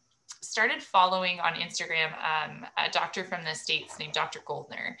had started following on Instagram, a doctor from the States named Dr.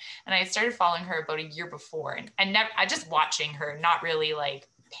 Goldner. And I started following her about a year before, and I just watching her, not really like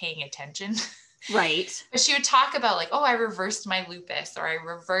paying attention. Right. But she would talk about like, I reversed my lupus, or I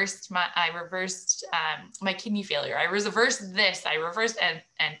reversed my kidney failure. I reversed this.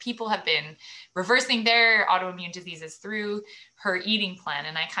 And people have been reversing their autoimmune diseases through her eating plan.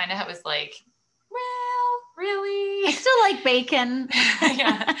 And I kind of was like, well, really? I still like bacon.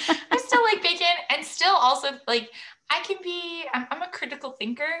 Yeah, I still like bacon, and still also like I'm a critical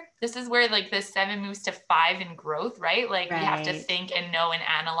thinker. This is where like the 7 moves to 5 in growth, right? Like we have to think and know and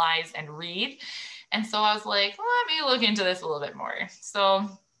analyze and read. And so I was like, let me look into this a little bit more. So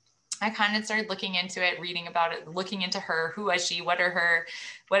I kind of started looking into it, reading about it, looking into her. Who was she? What are her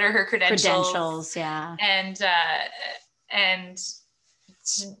credentials? Yeah. And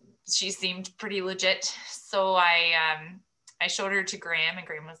she seemed pretty legit. So I showed her to Graham, and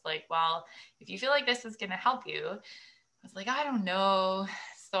Graham was like, well, if you feel like this is going to help you. I was like, I don't know.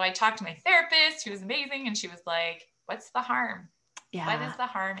 So I talked to my therapist, who was amazing. And she was like, what's the harm? Yeah. What is the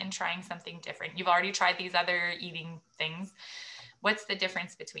harm in trying something different? You've already tried these other eating things. What's the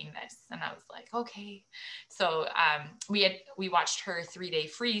difference between this? And I was like, okay. So we watched her 3-day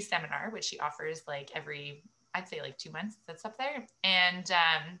free seminar, which she offers like every, I'd say like 2 months. That's up there. And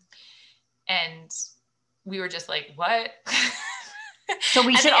we were just like, what? So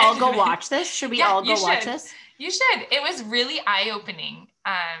we should all go watch this. Should we all go watch this? You should. It was really eye-opening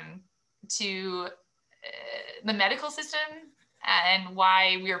to the medical system and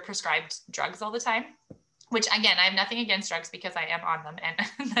why we are prescribed drugs all the time. Which again, I have nothing against drugs because I am on them,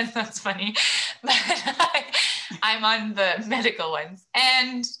 and that's funny. But I'm on the medical ones,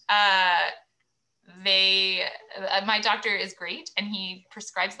 and my doctor is great, and he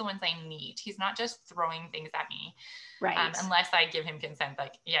prescribes the ones I need. He's not just throwing things at me, right? Unless I give him consent,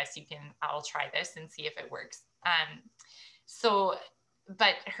 like, yes, you can. I'll try this and see if it works.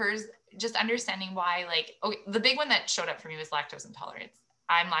 But hers, just understanding why, like, okay, the big one that showed up for me was lactose intolerance.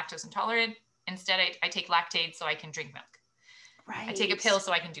 I'm lactose intolerant. Instead, I take Lactaid so I can drink milk. Right. I take a pill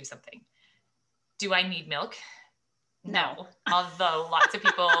so I can do something. Do I need milk? No. Although lots of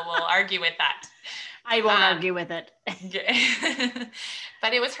people will argue with that. I won't argue with it.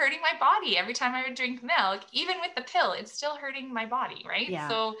 But it was hurting my body every time I would drink milk. Even with the pill, it's still hurting my body, right? Yeah.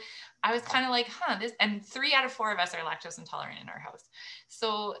 So I was kind of like, this, and 3 out of 4 of us are lactose intolerant in our house.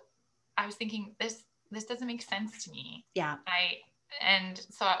 So I was thinking, this doesn't make sense to me. Yeah. And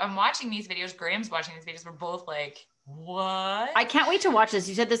so I'm watching these videos. Graham's watching these videos. We're both like, what? I can't wait to watch this.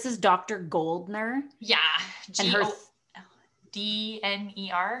 You said this is Dr. Goldner? Yeah. G-O-D-N-E-R.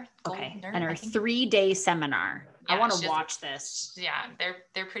 Okay. And her 3-day seminar. Yeah, I want to watch this. Yeah.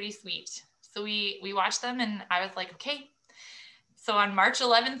 They're pretty sweet. So we watched them, and I was like, okay. So on March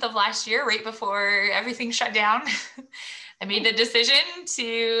 11th of last year, right before everything shut down, I made the decision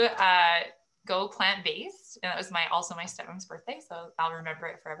to go plant-based. And that was also my stepmom's birthday, so I'll remember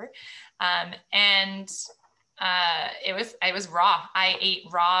it forever. And it was raw. I ate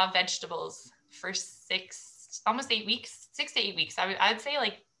raw vegetables for almost 8 weeks, 6 to 8 weeks. I'd say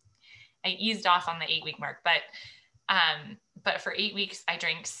like I eased off on the 8-week mark, but But for 8 weeks, I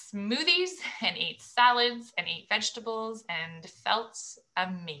drank smoothies and ate salads and ate vegetables and felt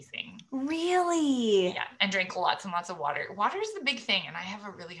amazing. Really? Yeah. And drank lots and lots of water. Water is the big thing. And I have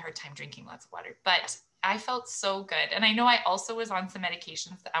a really hard time drinking lots of water, but I felt so good. And I know I also was on some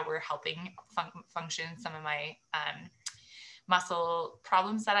medications that were helping function some of my muscle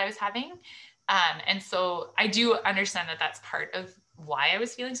problems that I was having. And so I do understand that that's part of why I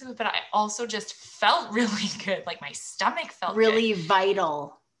was feeling so good, but I also just felt really good. Like my stomach felt really good.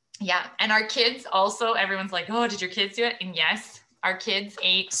 Vital. Yeah. And our kids also, everyone's like, oh, did your kids do it? And yes, our kids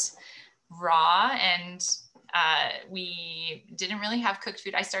ate raw, and we didn't really have cooked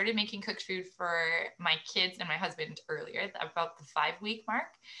food. I started making cooked food for my kids and my husband earlier, about the 5-week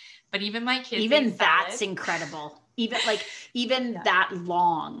mark. But even my kids, even that's incredible. Even yeah. that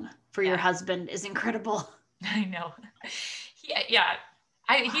long for your husband is incredible. I know.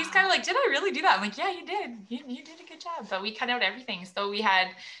 He's kind of like, did I really do that? I'm like, yeah, you did. You did a good job. But we cut out everything. So we had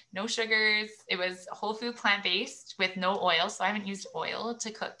no sugars. It was whole food, plant-based with no oil. So I haven't used oil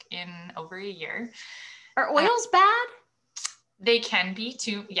to cook in over a year. Are oils bad? They can be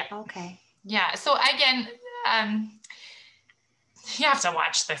too. Yeah. Okay. Yeah. So again, you have to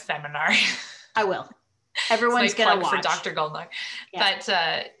watch the seminar. I will. Everyone's going to watch. For Dr. Goldnock. Yeah.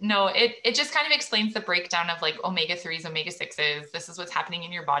 But no, it just kind of explains the breakdown of like omega-3s, omega-6s. This is what's happening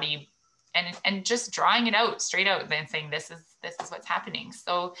in your body, and just drawing it out straight out, then saying this is what's happening.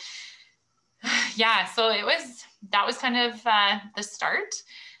 So yeah, so that was kind of the start.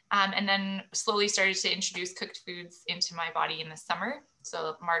 And then slowly started to introduce cooked foods into my body in the summer.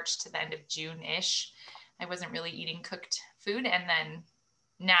 So March to the end of June-ish, I wasn't really eating cooked food. And then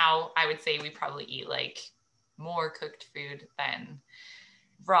now I would say we probably eat like more cooked food than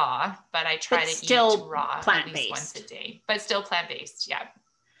raw, but I try to eat raw at least once a day, but still plant-based. Yeah.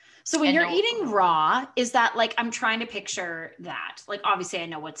 So when you're eating raw, is that like, I'm trying to picture that, like, obviously I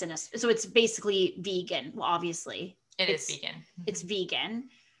know what's in a, so it's basically vegan. Well, obviously it's vegan. It's vegan.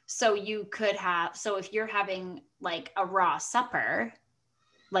 So you could have, so if you're having like a raw supper,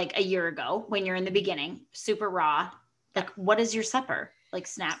 like a year ago, when you're in the beginning, super raw, like what is your supper? Like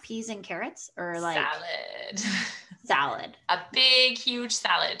snap peas and carrots, or like salad, a big, huge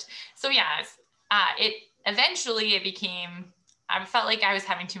salad. So yeah, it became, I felt like I was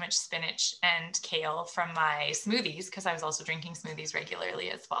having too much spinach and kale from my smoothies, because I was also drinking smoothies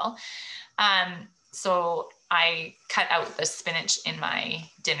regularly as well. So I cut out the spinach in my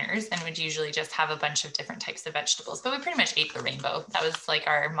dinners and would usually just have a bunch of different types of vegetables, but we pretty much ate the rainbow. That was like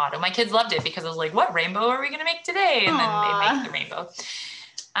our motto. My kids loved it because I was like, what rainbow are we going to make today? And then they make the rainbow.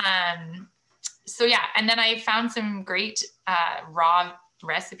 So yeah. And then I found some great raw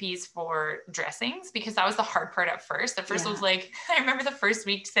recipes for dressings, because that was the hard part at first. At first, it was like, I remember the first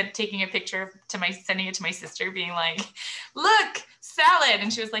week taking a picture sending it to my sister, being like, look, salad.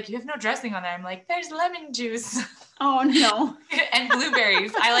 And she was like, you have no dressing on there. I'm like, there's lemon juice. Oh no. And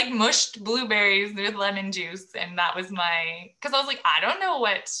blueberries. I like mushed blueberries with lemon juice. And that was because I was like, I don't know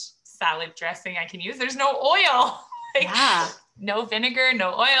what salad dressing I can use. There's no oil. No vinegar,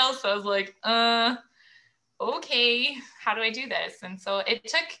 no oil. So I was like, okay, how do I do this? And so it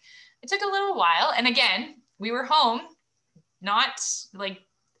took a little while. And again, we were home, not like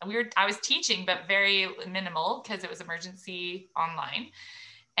I was teaching, but very minimal because it was emergency online.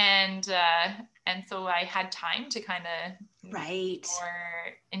 And so I had time to kind of be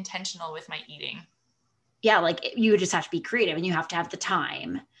more intentional with my eating. Yeah. Like you just have to be creative, and you have to have the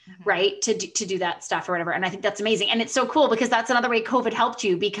time, right, to do that stuff or whatever. And I think that's amazing. And it's so cool because that's another way COVID helped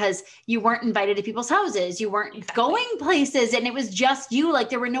you, because you weren't invited to people's houses. You weren't going places, and it was just you. Like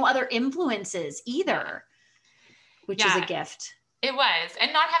there were no other influences either, which is a gift. It was.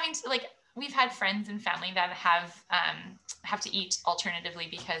 And not having to, like, we've had friends and family that have to eat alternatively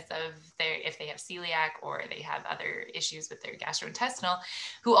because of if they have celiac or they have other issues with their gastrointestinal,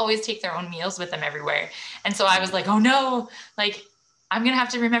 who always take their own meals with them everywhere. And so I was like, oh no, like I'm going to have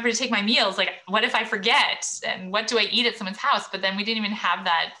to remember to take my meals. Like, what if I forget? And what do I eat at someone's house? But then we didn't have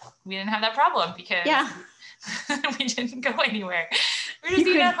that problem because we didn't go anywhere. We were just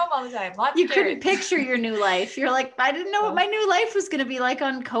eating at home all the time. You couldn't picture your new life. You're like, I didn't know what my new life was going to be like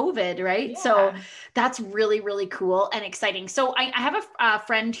on COVID, right? Yeah. So that's really, really cool and exciting. So I have a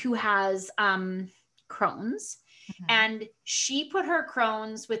friend who has Crohn's, and she put her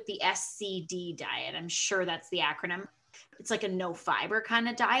Crohn's with the SCD diet. I'm sure that's the acronym. It's like a no fiber kind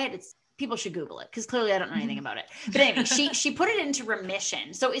of diet. People should Google it, because clearly I don't know anything about it. But anyway, she put it into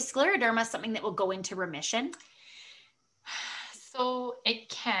remission. So is scleroderma something that will go into remission? So it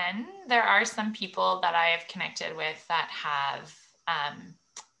can. There are some people that I have connected with that have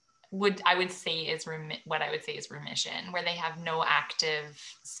I would say is remission, where they have no active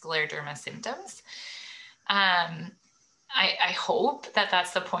scleroderma symptoms. I hope that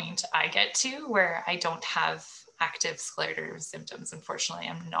that's the point I get to, where I don't have active scleroderma symptoms. Unfortunately,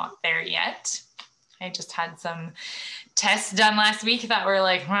 I'm not there yet. I just had some tests done last week that were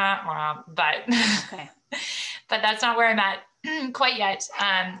like, wah, wah, but okay. But that's not where I'm at quite yet.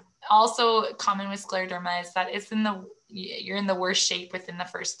 Also common with scleroderma is that you're in the worst shape within the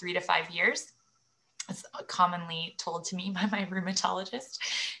first 3 to 5 years. It's commonly told to me by my rheumatologist.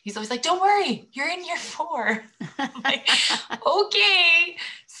 He's always like, don't worry, you're in year 4. I'm like, okay.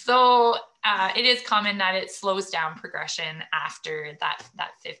 So it is common that it slows down progression after that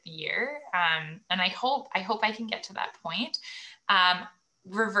 5th year. And I hope I can get to that point.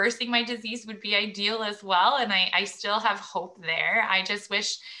 Reversing my disease would be ideal as well. And I still have hope there. I just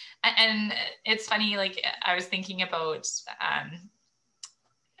wish, and it's funny, like I was thinking about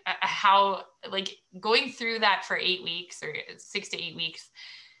how like going through that for 8 weeks or 6 to 8 weeks,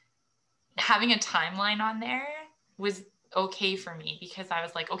 having a timeline on there was okay for me, because I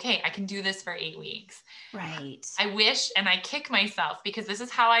was like, okay, I can do this for 8 weeks. Right. I wish, and I kick myself because this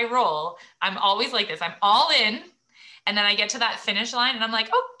is how I roll. I'm always like this. I'm all in. And then I get to that finish line and I'm like,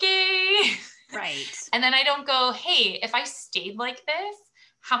 okay. Right. And then I don't go, hey, if I stayed like this,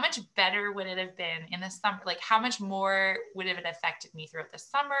 how much better would it have been in the summer? Like how much more would it have affected me throughout the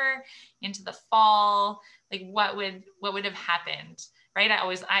summer, into the fall? Like what would have happened? Right. I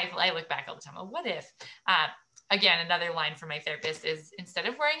look back all the time. Oh, what if, again, another line from my therapist is, instead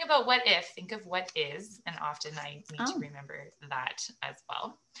of worrying about what if, think of what is. And often I need to remember that as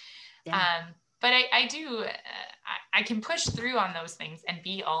well. Yeah. But I can push through on those things and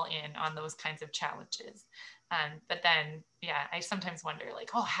be all in on those kinds of challenges. But then, yeah, I sometimes wonder like,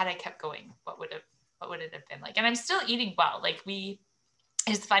 oh, had I kept going, what would it have been like? And I'm still eating well. Like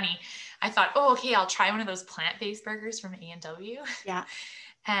it's funny. I thought, oh, okay, I'll try one of those plant-based burgers from A&W. Yeah.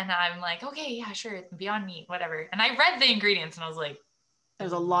 And I'm like, okay, yeah, sure. Beyond Meat, whatever. And I read the ingredients and I was like,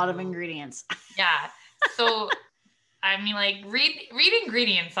 there's a lot of ingredients. Yeah. So I mean, like read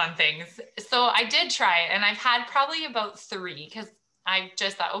ingredients on things. So I did try it, and I've had probably about 3, because I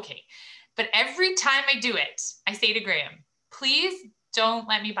just thought, okay. But every time I do it, I say to Graham, please don't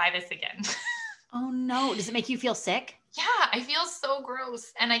let me buy this again. Oh no. Does it make you feel sick? Yeah, I feel so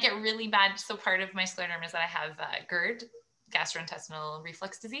gross. And I get really bad. So part of my scleroderma is that I have GERD, gastrointestinal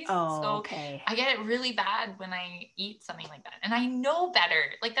reflux disease. Oh, so okay. I get it really bad when I eat something like that. And I know better.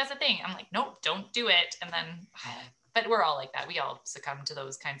 Like that's the thing. I'm like, nope, don't do it. And then but we're all like that. We all succumb to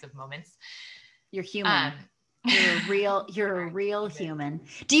those kinds of moments. You're human. You're a real human.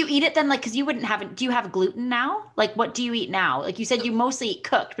 Do you eat it then? Like, cause you wouldn't have it. Do you have gluten now? Like, what do you eat now? Like you said, you mostly eat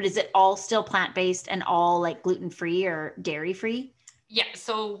cooked, but is it all still plant-based and all like gluten-free or dairy-free? Yeah.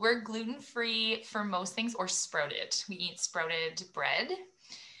 So we're gluten-free for most things, or sprouted. We eat sprouted bread.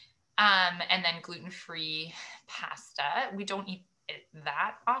 And then gluten-free pasta. We don't eat it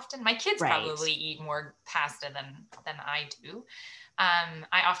that often. My kids probably eat more pasta than I do.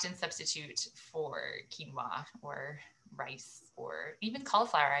 I often substitute for quinoa or rice or even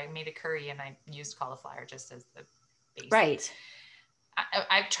cauliflower. I made a curry and I used cauliflower just as the base. Right.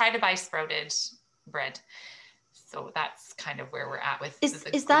 I've tried to buy sprouted bread. So that's kind of where we're at with.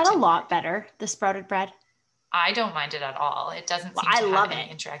 Is that a lot better, the sprouted bread? I don't mind it at all. It doesn't seem to have any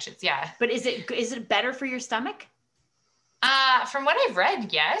interactions. Yeah. But is it better for your stomach? From what I've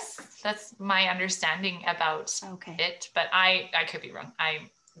read, yes. That's my understanding about it. But I could be wrong.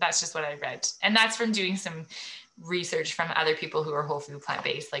 That's just what I read. And that's from doing some research from other people who are whole food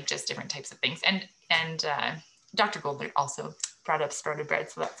plant-based, like just different types of things. And Dr. Goldner also brought up sprouted bread.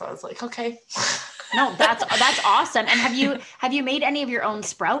 So that's why I was like, okay. No, that's awesome. And have you made any of your own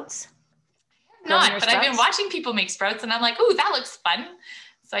sprouts? Not, but I've been watching people make sprouts and I'm like, ooh, that looks fun.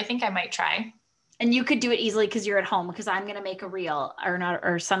 So I think I might try. And you could do it easily because you're at home, because I'm going to make a reel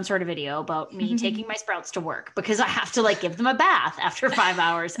or some sort of video about me taking my sprouts to work, because I have to like give them a bath after 5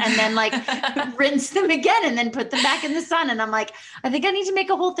 hours and then like rinse them again and then put them back in the sun. And I'm like, I think I need to make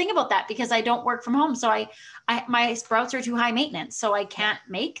a whole thing about that, because I don't work from home. So my sprouts are too high maintenance, so I can't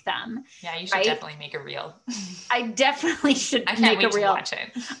make them. Yeah, you should definitely make a reel. I definitely should make a reel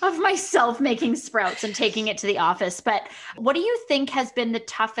of myself making sprouts and taking it to the office. But what do you think has been the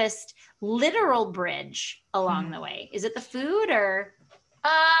toughest literal bridge along the way? Is it the food or?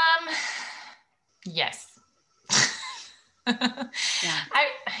 Yes. Yeah.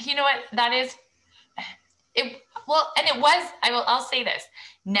 You know what, that is it. Well, and it was, I'll say this.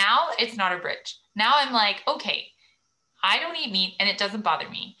 Now it's not a bridge. Now I'm like, okay, I don't eat meat and it doesn't bother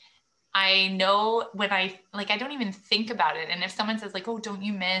me. I know when I don't even think about it. And if someone says like, oh, don't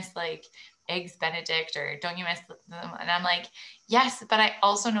you miss like eggs Benedict, or don't you miss them? And I'm like, yes, but I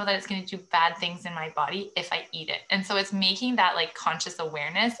also know that it's going to do bad things in my body if I eat it. And so it's making that like conscious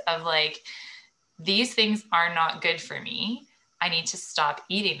awareness of like, these things are not good for me. I need to stop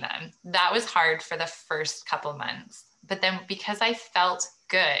eating them. That was hard for the first couple months. But then because I felt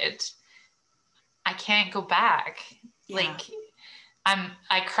good, I can't go back. Yeah. Like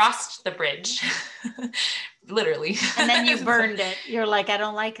I crossed the bridge, literally. And then you burned it. You're like, I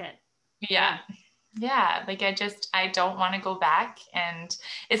don't like it. Yeah. Yeah. Like I don't want to go back. And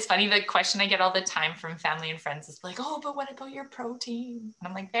it's funny, the question I get all the time from family and friends is like, oh, but what about your protein? And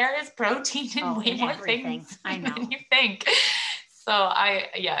I'm like, there is protein in way more everything. things I know. than you think. So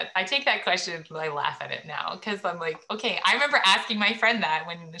I take that question and I laugh at it now, because I'm like, okay, I remember asking my friend that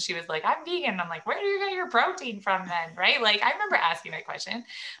when she was like, I'm vegan. I'm like, where do you get your protein from then? Right? Like, I remember asking that question,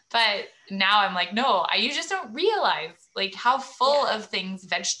 but now I'm like, no, you just don't realize like how full of things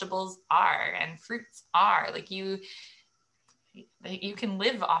vegetables are and fruits are. Like you can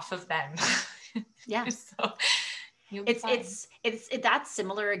live off of them. Yeah. So it's that's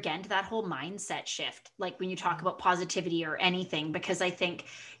similar again to that whole mindset shift, like when you talk about positivity or anything, because I think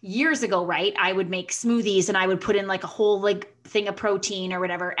years ago, right, I would make smoothies and I would put in like a whole like thing of protein or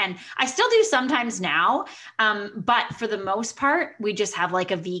whatever, and I still do sometimes now, but for the most part we just have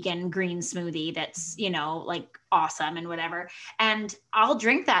like a vegan green smoothie that's, you know, like awesome and whatever, and I'll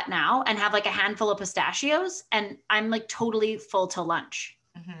drink that now and have like a handful of pistachios and I'm like totally full till lunch.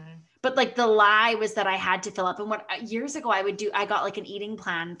 Mm-hmm. But like the lie was that I had to fill up. And what years ago I got like an eating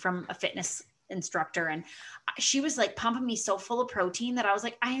plan from a fitness instructor, and she was like pumping me so full of protein that I was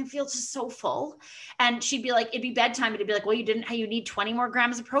like, I feel just so full. And she'd be like, it'd be bedtime. It'd be like, well, you need 20 more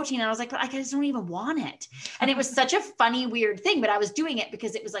grams of protein. And I was like, but I just don't even want it. And it was such a funny, weird thing, but I was doing it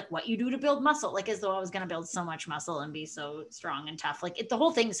because it was like what you do to build muscle, like as though I was going to build so much muscle and be so strong and tough. Like the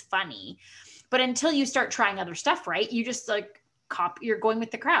whole thing's funny, but until you start trying other stuff, right, you just like you're going with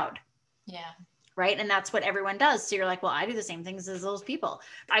the crowd. Yeah. Right. And that's what everyone does. So you're like, well, I do the same things as those people.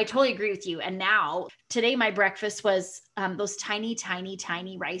 I totally agree with you. And now today, my breakfast was those tiny, tiny,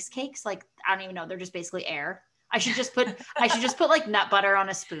 tiny rice cakes. Like, I don't even know. They're just basically air. I should just put like nut butter on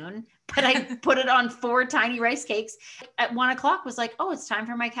a spoon, but I put it on 4 tiny rice cakes at 1:00 was like, oh, it's time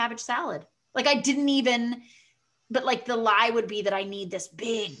for my cabbage salad. Like I didn't even, but like the lie would be that I need this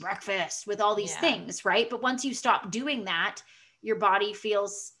big breakfast with all these things. Right. But once you stop doing that, your body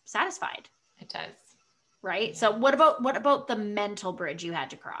feels satisfied. It does. Right. Yeah. So what about the mental bridge you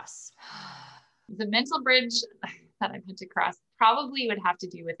had to cross? The mental bridge that I've had to cross probably would have to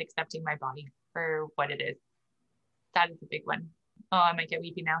do with accepting my body for what it is. That is a big one. Oh, I might get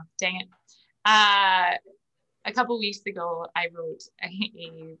weepy now. Dang it. A couple weeks ago, I wrote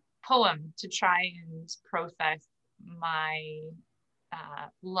a poem to try and process my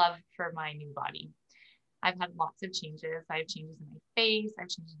love for my new body. I've had lots of changes. I have changes in my face. I have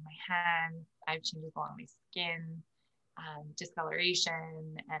changes in my hands. I have changes along my skin,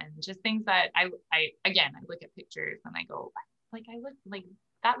 discoloration, and just things that I look at pictures and I go, like, I look like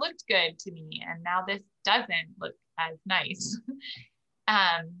that looked good to me. And now this doesn't look as nice.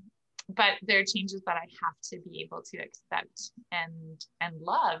 But there are changes that I have to be able to accept and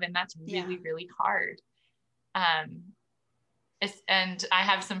love. And that's really, really hard. And I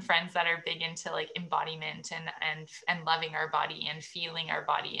have some friends that are big into like embodiment and loving our body and feeling our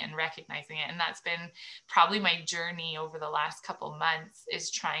body and recognizing it. And that's been probably my journey over the last couple months, is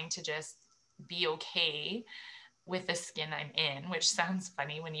trying to just be okay with the skin I'm in, which sounds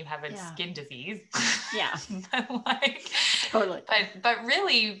funny when you have a skin disease. Yeah. Like, totally. But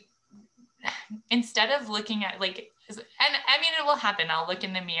really, instead of looking at like, and I mean, it will happen. I'll look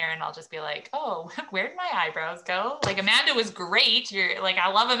in the mirror and I'll just be like, oh, where'd my eyebrows go? Like Amanda was great. You're like,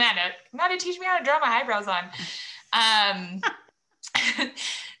 I love Amanda. Amanda, teach me how to draw my eyebrows on.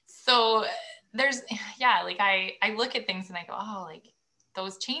 So there's, like I look at things and I go, oh, like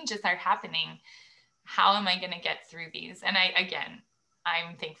those changes are happening. How am I going to get through these? And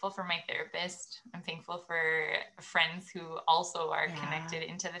I'm thankful for my therapist. I'm thankful for friends who also are connected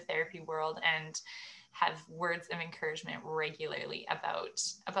into the therapy world and have words of encouragement regularly about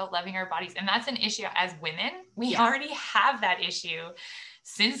loving our bodies. And that's an issue as women. We already have that issue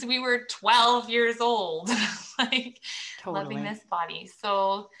since we were 12 years old, like loving this body.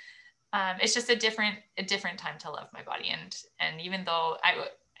 So it's just a different time to love my body. And even though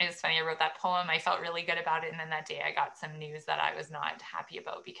it's funny, I wrote that poem, I felt really good about it. And then that day I got some news that I was not happy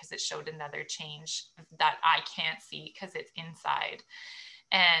about, because it showed another change that I can't see because it's inside,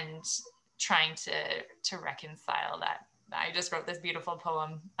 and trying to reconcile I just wrote this beautiful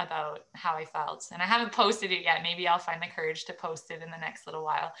poem about how I felt, and I haven't posted it yet. Maybe I'll find the courage to post it in the next little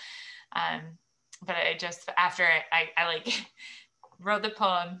while. But I just, after I like wrote the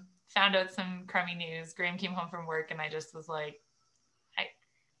poem, found out some crummy news. Graham came home from work, and I just was like,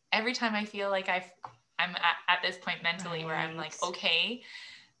 every time I feel like I'm at this point mentally where I'm like, okay,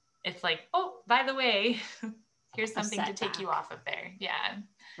 it's like, oh, by the way, here's something to take you off of there. Yeah.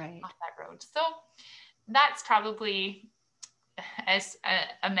 Right. Off that road. So that's probably as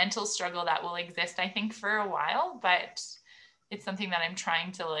a mental struggle that will exist, I think, for a while, but it's something that I'm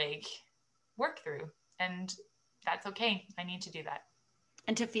trying to like work through, and that's okay. I need to do that.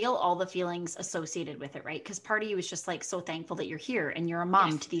 And to feel all the feelings associated with it, right? Because part of you is just like so thankful that you're here and you're a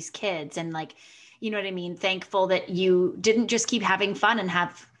mom to these kids, and like, you know what I mean? Thankful that you didn't just keep having fun and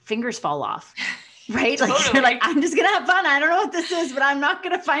have fingers fall off. Right? Like totally. You're like, I'm just going to have fun. I don't know what this is, but I'm not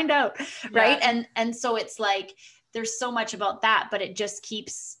going to find out. Right. And so it's like, there's so much about that, but it just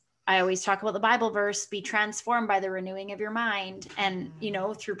keeps, I always talk about the Bible verse, be transformed by the renewing of your mind, and, you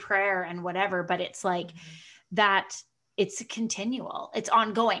know, through prayer and whatever, but it's like that, it's continual, it's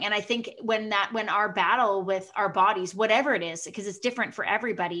ongoing. And I think when our battle with our bodies, whatever it is, because it's different for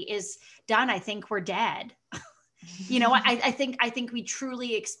everybody, is done, I think we're dead. You know, I think we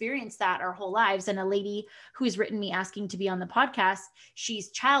truly experience that our whole lives. And a lady who's written me asking to be on the podcast,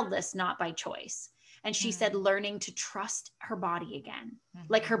 she's childless, not by choice. And she said, learning to trust her body again,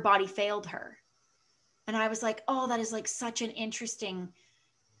 like her body failed her. And I was like, oh, that is like such an interesting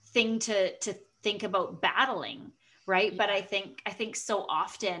thing to think about battling. Right. Yeah. But I think so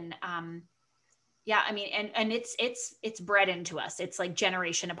often, I mean, and it's bred into us. It's like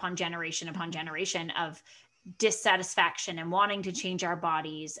generation upon generation upon generation of dissatisfaction and wanting to change our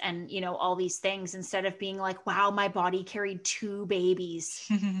bodies and, you know, all these things, instead of being like, wow, my body carried 2 babies.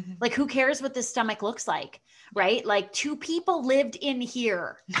 Like, who cares what this stomach looks like? Right. Like 2 people lived in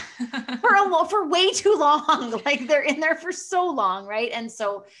here for way too long. Like they're in there for so long. Right. And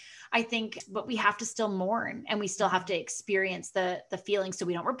so I think, but we have to still mourn, and we still have to experience the feelings, so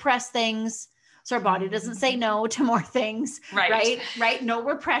we don't repress things. So our body doesn't say no to more things. Right. No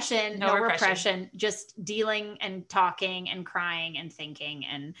repression, no repression, just dealing and talking and crying and thinking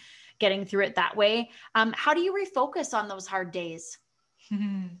and getting through it that way. How do you refocus on those hard days?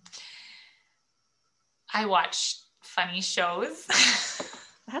 I watch funny shows.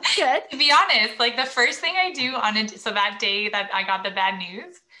 That's good. To be honest, like the first thing I do so that day that I got the bad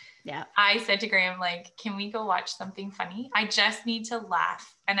news, I said to Graham, like, can we go watch something funny? I just need to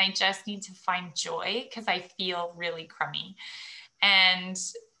laugh, and I just need to find joy because I feel really crummy. And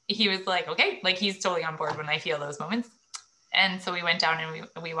he was like, okay, like he's totally on board when I feel those moments. And so we went down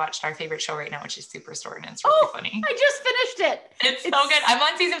and we watched our favorite show right now, which is Superstore, and it's really funny. I just finished it. It's so good. I'm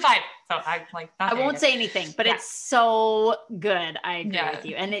on season 5, so I won't say anything, but it's so good. I agree with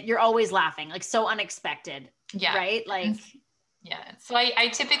you, and you're always laughing, like so unexpected. Yeah. Right. Like. Yeah. So I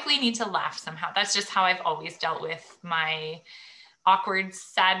typically need to laugh somehow. That's just how I've always dealt with my awkward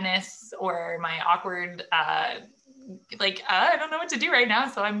sadness or my awkward, I don't know what to do right now.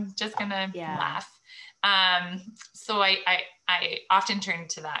 So I'm just going to laugh. So I often turn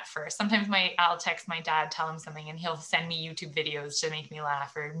to that first. Sometimes I'll text my dad, tell him something, and he'll send me YouTube videos to make me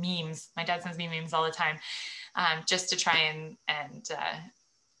laugh, or memes. My dad sends me memes all the time, just to try and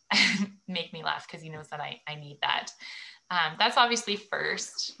make me laugh, because he knows that I need that. That's obviously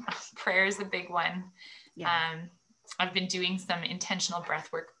first. Prayer is a big one. Yeah. I've been doing some intentional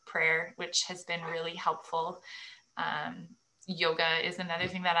breathwork prayer, which has been really helpful. Yoga is another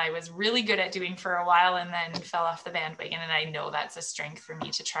thing that I was really good at doing for a while and then fell off the bandwagon. And I know that's a strength for me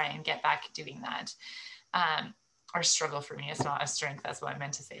to try and get back doing that. Or struggle for me. It's not a strength. That's what I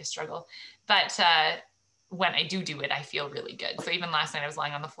meant to say, a struggle. But when I do it, I feel really good. So even last night I was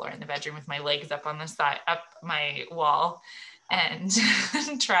lying on the floor in the bedroom with my legs up on the side, up my wall, and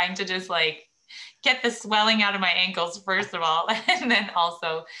trying to just like get the swelling out of my ankles, first of all. And then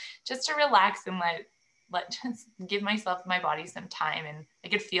also just to relax and let just give my body some time. And I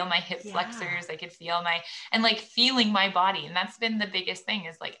could feel my hip flexors. I could feel feeling my body. And that's been the biggest thing,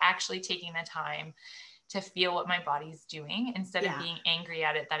 is like actually taking the time to feel what my body's doing, instead of being angry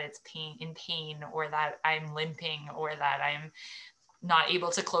at it that it's in pain, or that I'm limping, or that I'm not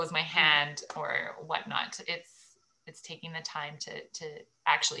able to close my hand or whatnot. It's taking the time to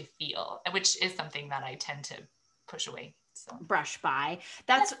actually feel, which is something that I tend to push away. So brush by.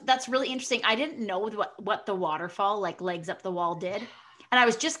 That's really interesting. I didn't know what the waterfall, like Legs Up the Wall, did. And I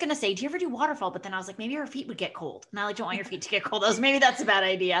was just going to say, do you ever do waterfall? But then I was like, maybe your feet would get cold. And I don't want your feet to get cold. Maybe that's a bad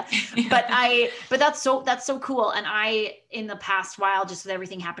idea. But that's so cool. And in the past while, just with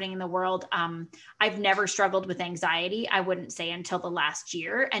everything happening in the world, I've never struggled with anxiety. I wouldn't say until the last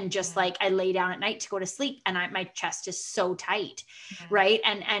year. And just like I lay down at night to go to sleep and my chest is so tight. Right.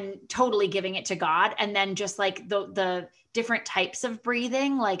 And totally giving it to God. And then just like the different types of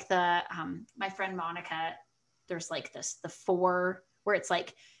breathing, like my friend Monica, there's like the 4 where it's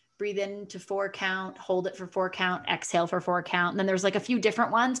like breathe in to 4 count, hold it for 4 count, exhale for 4 count. And then there's like a few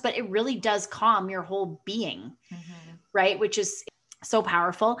different ones, but it really does calm your whole being. Right. Which is so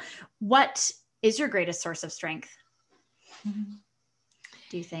powerful. What is your greatest source of strength?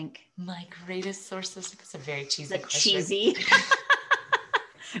 Do you think? My greatest source of strength is a very cheesy question. Cheesy.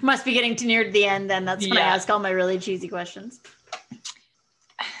 Must be getting to near the end. Then that's when I ask all my really cheesy questions.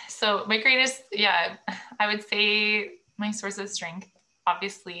 So my greatest, I would say my source of strength,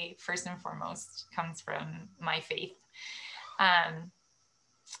 obviously, first and foremost, comes from my faith.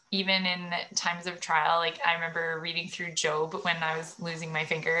 Even in times of trial, like I remember reading through Job when I was losing my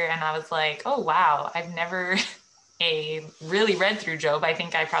finger, and I was like, oh, wow, I've never really read through Job. I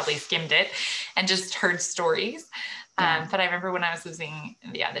think I probably skimmed it and just heard stories. But I remember when I was losing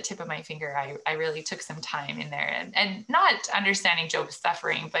the tip of my finger, I really took some time in there and not understanding Job's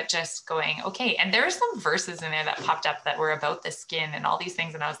suffering, but just going, okay. And there were some verses in there that popped up that were about the skin and all these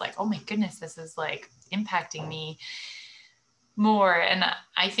things. And I was like, oh my goodness, this is like impacting me more. And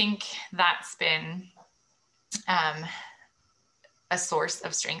I think that's been a source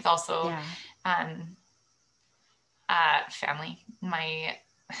of strength. Also, family, my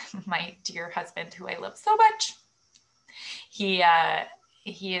dear husband, who I love so much. He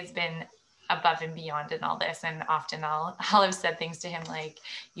has been above and beyond in all this. And often I'll have said things to him like,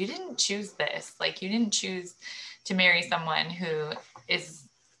 you didn't choose this. Like you didn't choose to marry someone who is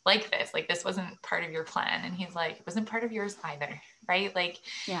like this. Like this wasn't part of your plan. And he's like, it wasn't part of yours either. Right. Like,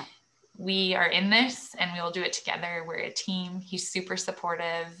 we are in this and we will do it together. We're a team. He's super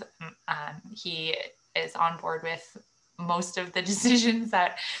supportive. He is on board with most of the decisions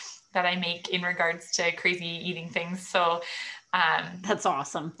that I make in regards to crazy eating things. So that's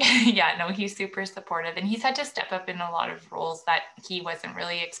awesome. He's super supportive, and he's had to step up in a lot of roles that he wasn't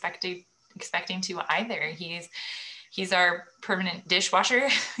really expecting to either. He's our permanent dishwasher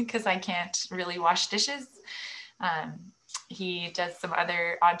because I can't really wash dishes. He does some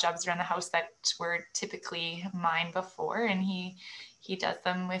other odd jobs around the house that were typically mine before, and he does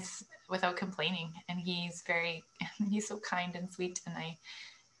them without complaining. And he's so kind and sweet, and I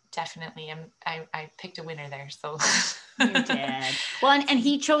definitely am. I picked a winner there. So you did. Well, and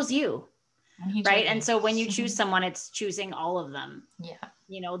he chose you, right? And so when you choose someone, it's choosing all of them. Yeah.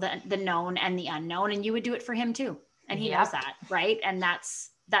 You know, the known and the unknown, and you would do it for him too. And he knows that, right? And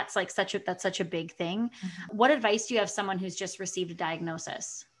that's like such a big thing. What advice do you have someone who's just received a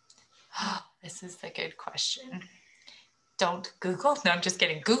diagnosis? Oh, this is a good question. Don't Google. No, I'm just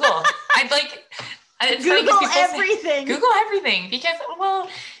kidding. Google. Google everything. Google everything, because, well,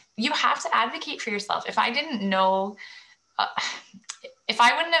 you have to advocate for yourself. If I didn't know, if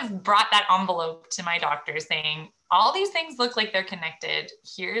I wouldn't have brought that envelope to my doctor saying, all these things look like they're connected,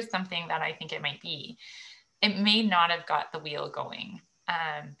 here's something that I think it might be, it may not have got the wheel going.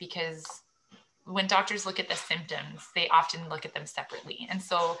 Because when doctors look at the symptoms, they often look at them separately. And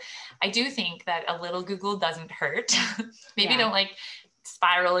so I do think that a little Google doesn't hurt. Maybe don't like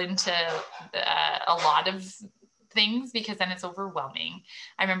spiral into a lot of things, because then it's overwhelming.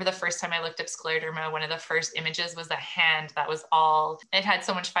 I remember the first time I looked up scleroderma, one of the first images was a hand that was it had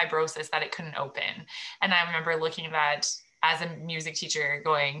so much fibrosis that it couldn't open. And I remember looking at that as a music teacher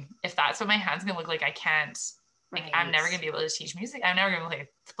going, if that's what my hand's gonna look like, I can't, I'm never gonna be able to teach music. I'm never gonna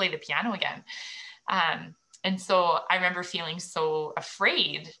play the piano again. And so I remember feeling so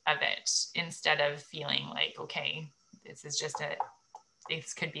afraid of it instead of feeling like, okay, this is just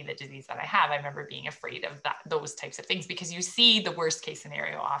this could be the disease that I have. I remember being afraid of those types of things, because you see the worst case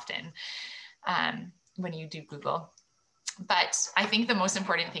scenario often when you do Google. But I think the most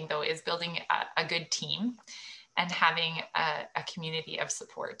important thing though is building a good team and having a community of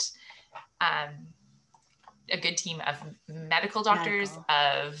support. A good team of medical doctors,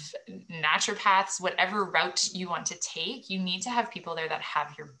 of naturopaths, whatever route you want to take, you need to have people there that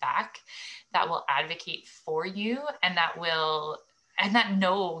have your back, that will advocate for you, and that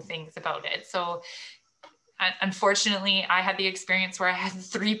know things about it. So unfortunately, I had the experience where I had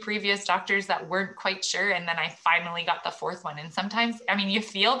 3 previous doctors that weren't quite sure. And then I finally got the 4th one. And sometimes, you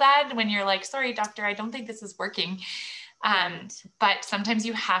feel bad when you're like, sorry, doctor, I don't think this is working. But sometimes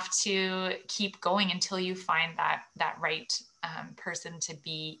you have to keep going until you find that right person to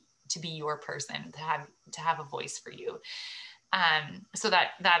be your person, to have a voice for you. So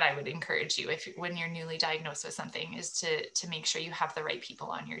that I would encourage you, when you're newly diagnosed with something, is to make sure you have the right people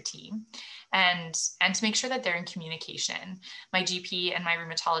on your team, and to make sure that they're in communication. My GP and my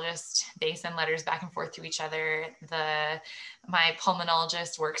rheumatologist, they send letters back and forth to each other. My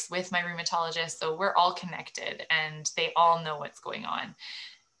pulmonologist works with my rheumatologist, so we're all connected and they all know what's going on.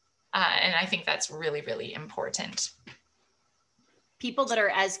 And I think that's really, really important. People that are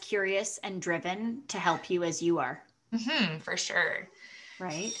as curious and driven to help you as you are. Mm-hmm, for sure.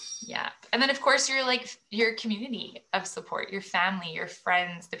 Right. Yeah. And then of course your community of support, your family, your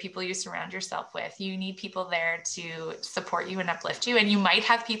friends, the people you surround yourself with. You need people there to support you and uplift you. And you might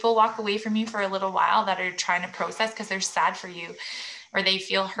have people walk away from you for a little while that are trying to process because they're sad for you, or they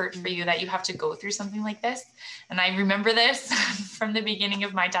feel hurt for you that you have to go through something like this. And I remember this from the beginning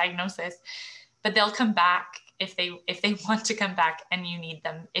of my diagnosis, but they'll come back if they want to come back, and you need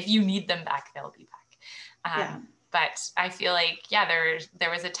them. If you need them back, they'll be back. But I feel like,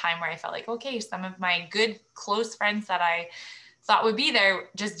 there was a time where I felt like, okay, some of my good, close friends that I thought would be there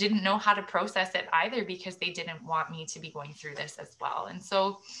just didn't know how to process it either, because they didn't want me to be going through this as well. And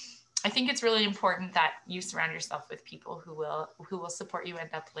so I think it's really important that you surround yourself with people who will support you and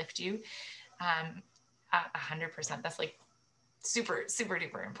uplift you. 100%. That's like super, super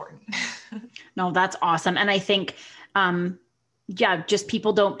duper important. No, that's awesome. And I think, just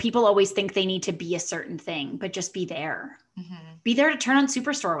people always think they need to be a certain thing, but just be there. Mm-hmm. Be there to turn on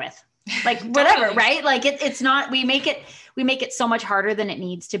Superstore with, like whatever, totally. Right? Like it's not, we make it so much harder than it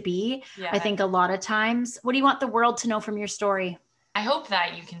needs to be. Yeah. I think a lot of times. What do you want the world to know from your story? I hope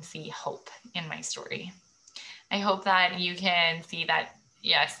that you can see hope in my story. I hope that you can see that,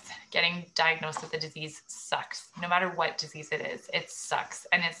 yes, getting diagnosed with a disease sucks. No matter what disease it is, it sucks.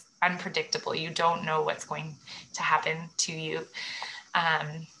 And it's unpredictable. You don't know what's going to happen to you.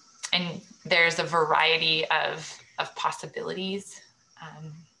 And there's a variety of possibilities.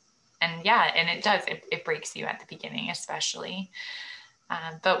 And it does, it breaks you at the beginning, especially.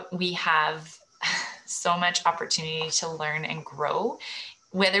 But we have so much opportunity to learn and grow.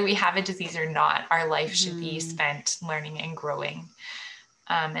 Whether we have a disease or not, our life should be spent learning and growing.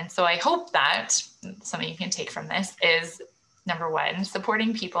 And so I hope that something you can take from this is, number one,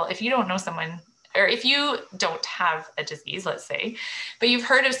 supporting people. If you don't know someone, or if you don't have a disease, let's say, but you've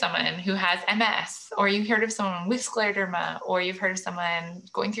heard of someone who has MS, or you've heard of someone with scleroderma, or you've heard of someone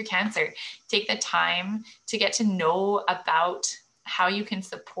going through cancer, take the time to get to know about how you can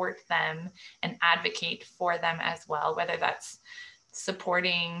support them and advocate for them as well, whether that's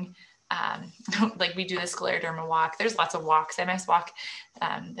supporting, like we do the scleroderma walk. There's lots of walks, MS walk,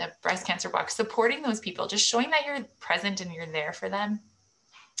 the breast cancer walk, supporting those people, just showing that you're present and you're there for them.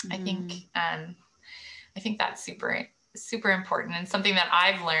 I think that's super, super important. And something that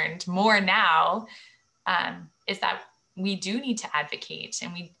I've learned more now, is that we do need to advocate,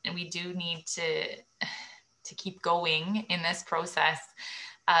 and we do need to keep going in this process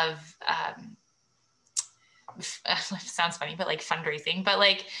of, sounds funny, but like fundraising, but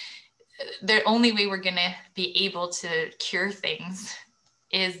like, the only way we're going to be able to cure things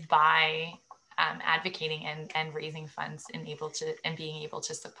is by advocating and raising funds and being able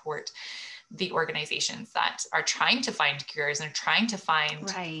to support the organizations that are trying to find cures and trying to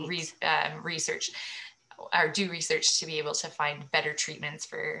find research, or do research to be able to find better treatments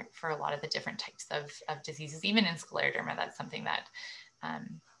for a lot of the different types of diseases. Even in scleroderma, that's something that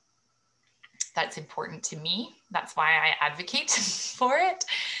that's important to me. That's why I advocate for it.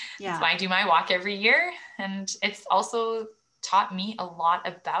 Yeah. That's why I do my walk every year. And it's also taught me a lot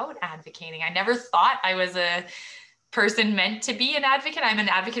about advocating. I never thought I was a person meant to be an advocate. I'm an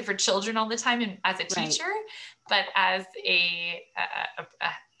advocate for children all the time and as a teacher, but as a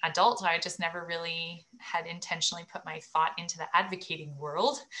adult, I just never really had intentionally put my thought into the advocating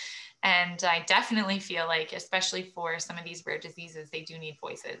world. And I definitely feel like, especially for some of these rare diseases, they do need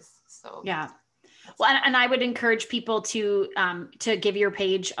voices. So yeah. Well, and I would encourage people to give your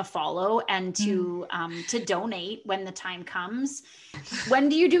page a follow and to donate when the time comes. When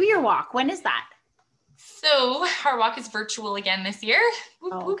do you do your walk? When is that? So our walk is virtual again this year.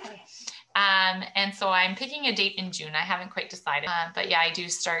 Okay. And so I'm picking a date in June. I haven't quite decided, but yeah, I do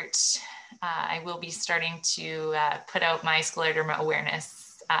start. I will be starting to put out my scleroderma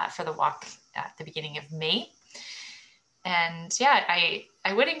awareness for the walk at the beginning of May. And yeah,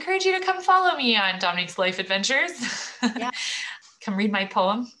 I would encourage you to come follow me on Dominique's Life Adventures. Yeah. Come read my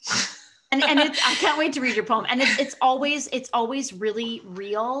poem. and I can't wait to read your poem. And it's always really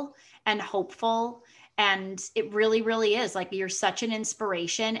real and hopeful And it really, really is like, you're such an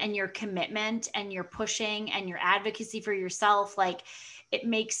inspiration, and your commitment and your pushing and your advocacy for yourself. Like, it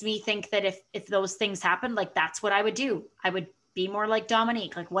makes me think that if those things happen, like, that's what I would do. I would be more like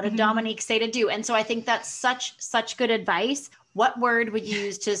Dominique. Like, what did Dominique say to do? And so I think that's such good advice. What word would you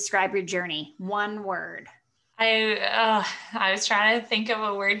use to describe your journey? One word. I was trying to think of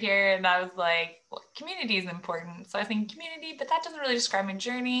a word here, and I was like, well, community is important. So I think community, but that doesn't really describe my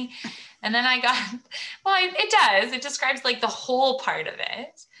journey. And then I got, well, it does. It describes like the whole part of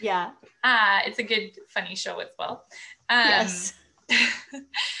it. Yeah. It's a good, funny show as well. Yes.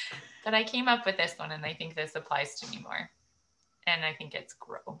 But I came up with this one, and I think this applies to me more. And I think it's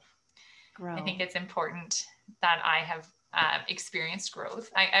grow. I think it's important that I have experienced growth.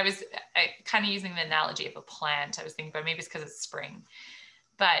 I was kind of using the analogy of a plant. I was thinking, but maybe it's because it's spring.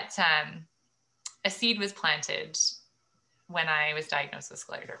 But a seed was planted when I was diagnosed with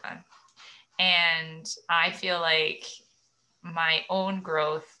scleroderma. And I feel like my own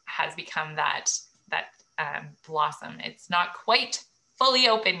growth has become that blossom. It's not quite fully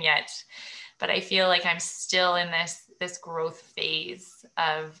open yet, but I feel like I'm still in this growth phase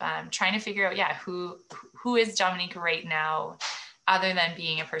of trying to figure out, who is Dominique right now, other than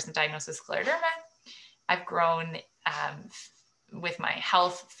being a person diagnosed with scleroderma. I've grown with my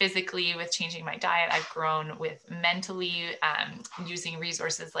health physically, with changing my diet. I've grown with mentally, using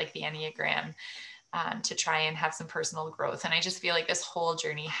resources like the Enneagram to try and have some personal growth. And I just feel like this whole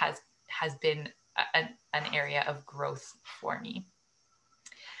journey has been an area of growth for me.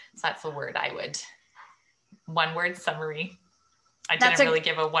 So that's the word one word summary. I didn't really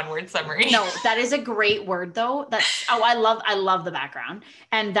give a one word summary. No, that is a great word though. I love the background.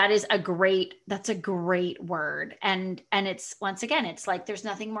 And that's a great word. And it's, once again, it's like, there's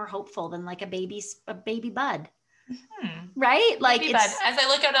nothing more hopeful than like a baby bud. Right? Like, baby bud. As I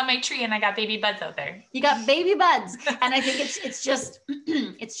look out on my tree and I got baby buds out there. You got baby buds. And I think it's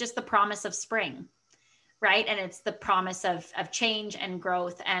just the promise of spring. Right. And it's the promise of change and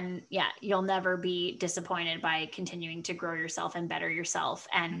growth. And you'll never be disappointed by continuing to grow yourself and better yourself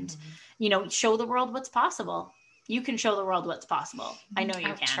and, show the world what's possible. You can show the world what's possible. I know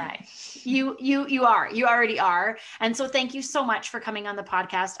you can. Try. You already are. And so thank you so much for coming on the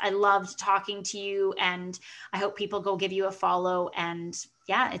podcast. I loved talking to you, and I hope people go give you a follow. And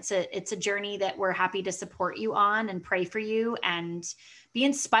it's a journey that we're happy to support you on and pray for you and be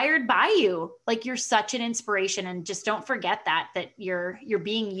inspired by you. Like, you're such an inspiration, and just don't forget that you're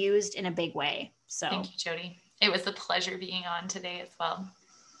being used in a big way. So thank you, Jody. It was a pleasure being on today as well.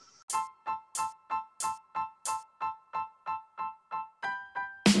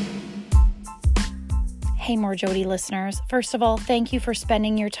 Hey, More Jody listeners. First of all, thank you for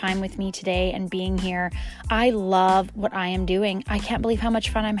spending your time with me today and being here. I love what I am doing. I can't believe how much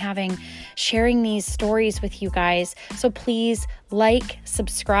fun I'm having sharing these stories with you guys. So please like,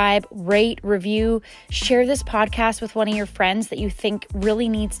 subscribe, rate, review, share this podcast with one of your friends that you think really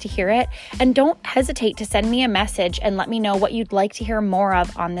needs to hear it. And don't hesitate to send me a message and let me know what you'd like to hear more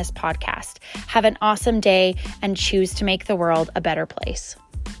of on this podcast. Have an awesome day and choose to make the world a better place.